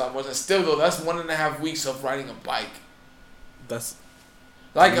lot more sense. Still though, that's 1.5 weeks of riding a bike. That's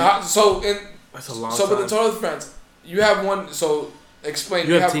like that's a long time. So with the Tour de France, you have one. So explain.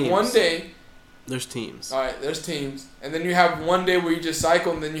 You have teams. 1 day. There's teams. All right, there's teams, and then you have 1 day where you just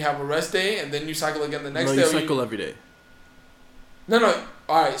cycle, and then you have a rest day, and then you cycle again the next day. No, you cycle every day. No.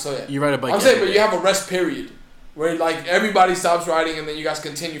 All right, so yeah. You ride a bike. I'm saying, but you have a rest period. Where like everybody stops riding and then you guys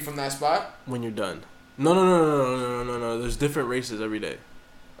continue from that spot? When you're done. No. There's different races every day.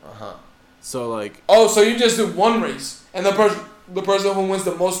 So like. Oh, so you just do one race and the person who wins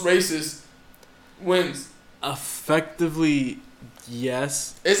the most races wins. Effectively,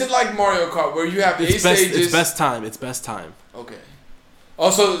 yes. Is it like Mario Kart where you have 8 stages? It's best time. Okay. Oh,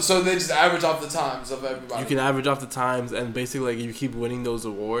 so they just average off the times of everybody. You can average off the times, and basically, like, if you keep winning those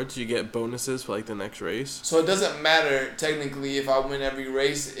awards, you get bonuses for like the next race. So it doesn't matter technically if I win every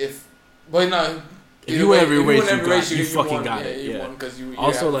race. If you win every race, you fucking got it. You won because you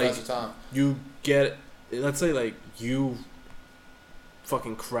also have like faster time. You get. Let's say like you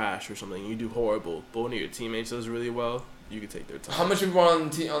fucking crash or something. You do horrible, but one of your teammates does really well. You can take their time. How much people are on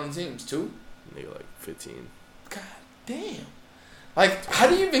the teams? 2? Maybe like 15. God damn. Like, how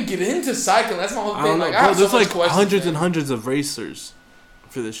do you even get into cycling? That's my whole thing. I don't know. Like, I have there's so much like questions, hundreds and hundreds of racers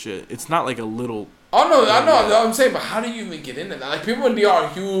for this shit. It's not like a little. Oh no, I know. I'm saying, but how do you even get into that? Like, people in DR are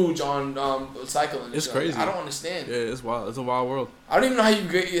huge on cycling. It's crazy. I don't understand. Yeah, it's wild. It's a wild world. I don't even know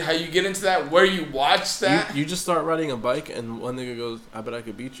how you get into that. Where you watch that? You just start riding a bike, and one nigga goes, "I bet I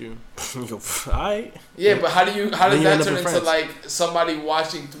could beat you." You go, "Alright." Yeah, but how does that turn into like somebody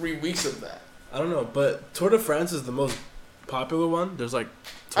watching 3 weeks of that? I don't know, but Tour de France is the most popular one. There's like.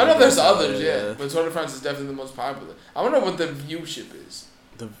 I know there's others, yeah, but Tour de France is definitely the most popular. I wonder what the viewership is.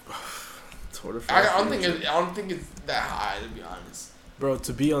 The Tour de France. I don't think it's that high, to be honest. Bro,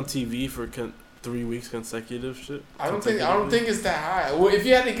 to be on TV for 3 weeks consecutive shit. I don't think it's that high. Well, if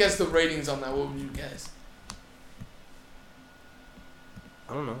you had to guess the ratings on that, what would you guess?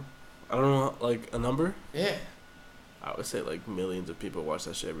 I don't know, like a number. Yeah. I would say like millions of people watch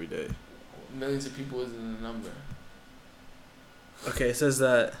that shit every day. Millions of people isn't a number. Okay, it says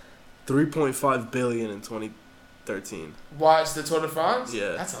that 3.5 billion in 2013. Watch the Tour de France?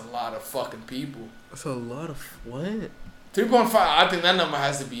 Yeah. That's a lot of fucking people. That's a lot of what? 3.5. I think that number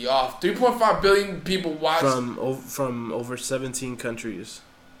has to be off. 3.5 billion people watch. From over 17 countries.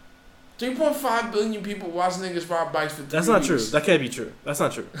 3.5 billion people watch niggas ride bikes for 3 That's not weeks. true. That can't be true. That's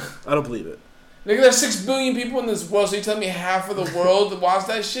not true. I don't believe it. Nigga, there's 6 billion people in this world, so you tell me half of the world watch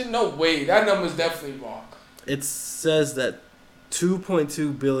that shit? No way. That number's definitely wrong. It says that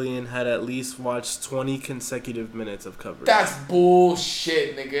 2.2 billion had at least watched 20 consecutive minutes of coverage. That's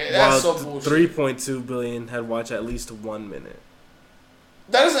bullshit, nigga. That's so bullshit. 3.2 billion had watched at least 1 minute.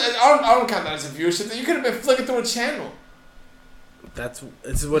 That doesn't. I don't count that as a viewership. You could have been flicking through a channel. This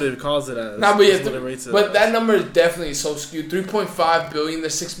is what it calls it as. Nah, but yeah, what it rates it but as. that number is definitely so skewed. 3.5 billion.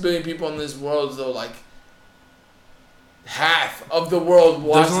 There's 6 billion people in this world, though. Like half of the world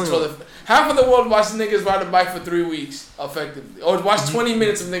watches. Half of the world watches niggas ride a bike for 3 weeks, effectively, or watch 20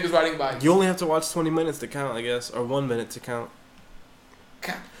 minutes of niggas riding bikes. You only have to watch 20 minutes to count, I guess, or 1 minute to count.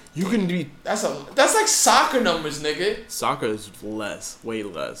 God, You can be. that's like soccer numbers, nigga. Soccer is less, way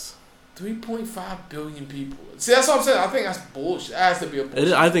less. 3.5 billion people. See, that's what I'm saying. I think that's bullshit. That has to be a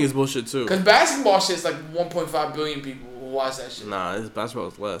bullshit. I think it's bullshit too. Because basketball shit is like 1.5 billion people who watch that shit. Nah, basketball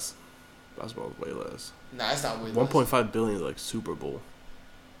is less. Basketball is way less. Nah, it's not way less. 1.5 billion is like Super Bowl.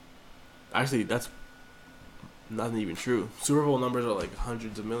 Actually, that's not even true. Super Bowl numbers are like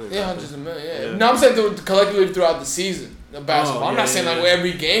hundreds of millions. Yeah, hundreds of millions. Yeah. No, I'm saying collectively throughout the season of basketball. I'm not saying like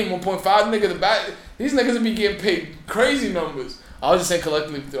every game 1.5 nigga. These niggas will be getting paid crazy numbers. I was just saying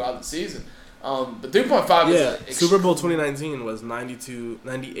collectively throughout the season. But 3.5 is like Super Bowl 2019 was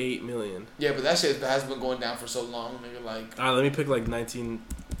 98 million. Yeah, but that shit has been going down for so long, nigga. Like, let me pick like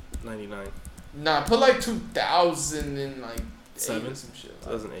 1999. Nah, put like 2000 and like 7 or some shit.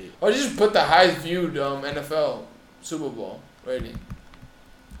 2008. Or just put the highest viewed NFL Super Bowl rating.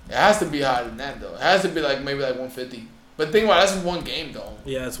 It has to be higher than that though. It has to be like maybe like 150. But think about it, that's one game though.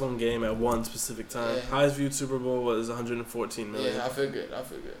 Yeah, it's one game at one specific time. Yeah. Highest viewed Super Bowl was 114 million. Yeah, I figured.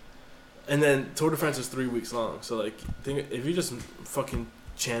 And then Tour de France is 3 weeks long. So like, if you just fucking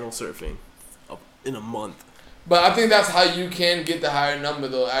channel surfing in a month. But I think that's how you can get the higher number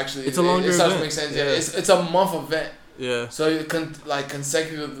though. Actually, it's a longer event. It starts to make sense. Yeah, it's a month event. Yeah. So you can like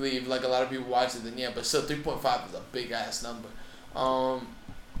consecutively, if like a lot of people watch it, then yeah. But still, 3.5 is a big ass number.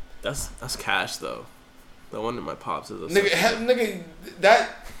 That's cash though. No wonder my pops is a nigga. That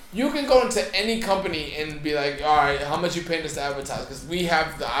you can go into any company and be like, all right, how much you paying us to advertise? Because we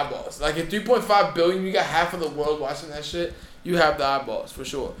have the eyeballs. Like at 3.5 billion, you got half of the world watching that shit. You have the eyeballs for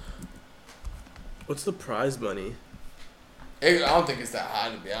sure. What's the prize money? I don't think it's that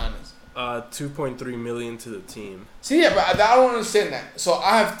high, to be honest. 2.3 million to the team. See, yeah, but I don't understand that. So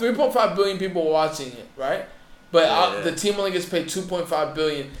I have 3.5 billion people watching it, right? But the team only gets paid 2.5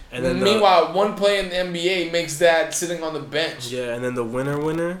 billion. And then meanwhile, one player in the NBA makes that sitting on the bench. Yeah, and then the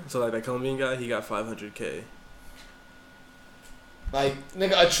winner, so like that Colombian guy, he got $500K. Like,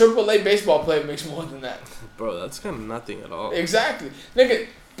 nigga, a AAA baseball player makes more than that. Bro, that's kind of nothing at all. Exactly, nigga.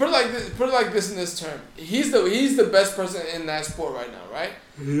 Put it like this in this term. He's the best person in that sport right now, right?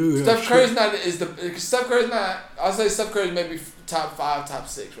 Yeah, Steph Curry's not. I'll say Steph Curry's maybe top 5, top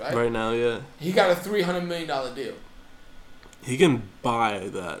 6, right? Right now, yeah. He got a $300 million deal. He can buy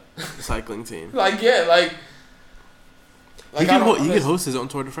that cycling team. Like yeah, like he can host his own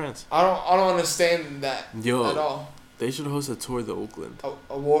Tour de France. I don't understand that at all. They should host a Tour de Oakland.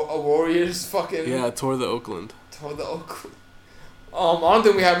 A Warriors fucking. Yeah, Tour de Oakland. I don't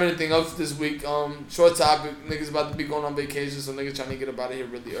think we have anything else this week. Short topic. Niggas about to be going on vacation, so niggas trying to get up out of here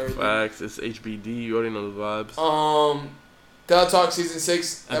really early. Facts. It's HBD. You already know the vibes. Della Talk Season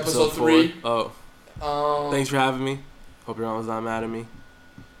 6, Episode 3. Oh. Thanks for having me. Hope your was not mad at me.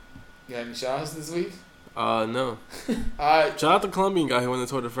 You got any shout-outs this week? No. Alright. Shout out the Colombian guy who won the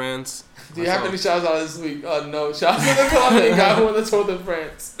Tour de France. Do you have any shout-outs this week? No. Shout out to the Colombian guy who won the Tour de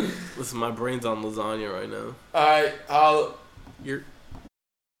France. Listen, my brain's on lasagna right now. Alright, You're...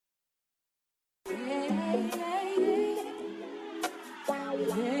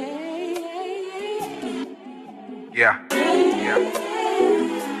 Yeah.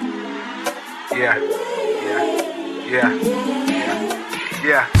 Yeah.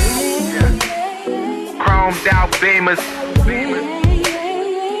 Yeah. Chromed out Beamers,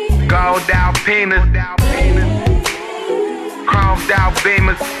 gold out penis, chromed out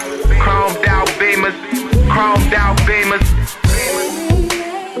Beamers, chromed out Beamers, chromed out Beamers,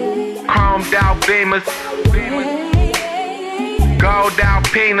 chromed out Beamers, gold out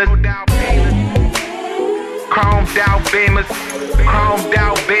penis, chromed out Beamers, chromed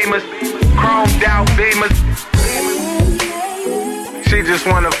out Beamers, chromed out Beamers. She just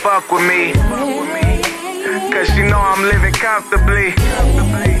wanna fuck with me, cause she know I'm living comfortably.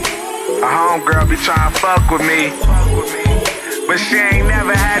 A homegirl be tryna fuck with me, but she ain't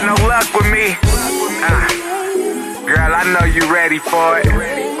never had no luck with me. Girl, I know you ready for it,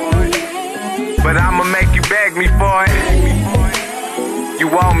 but I'ma make you beg me for it. You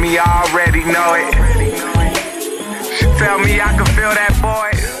want me, I already know it. She tell me I can feel that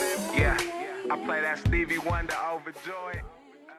void. Yeah, I play that Stevie Wonder overjoyed.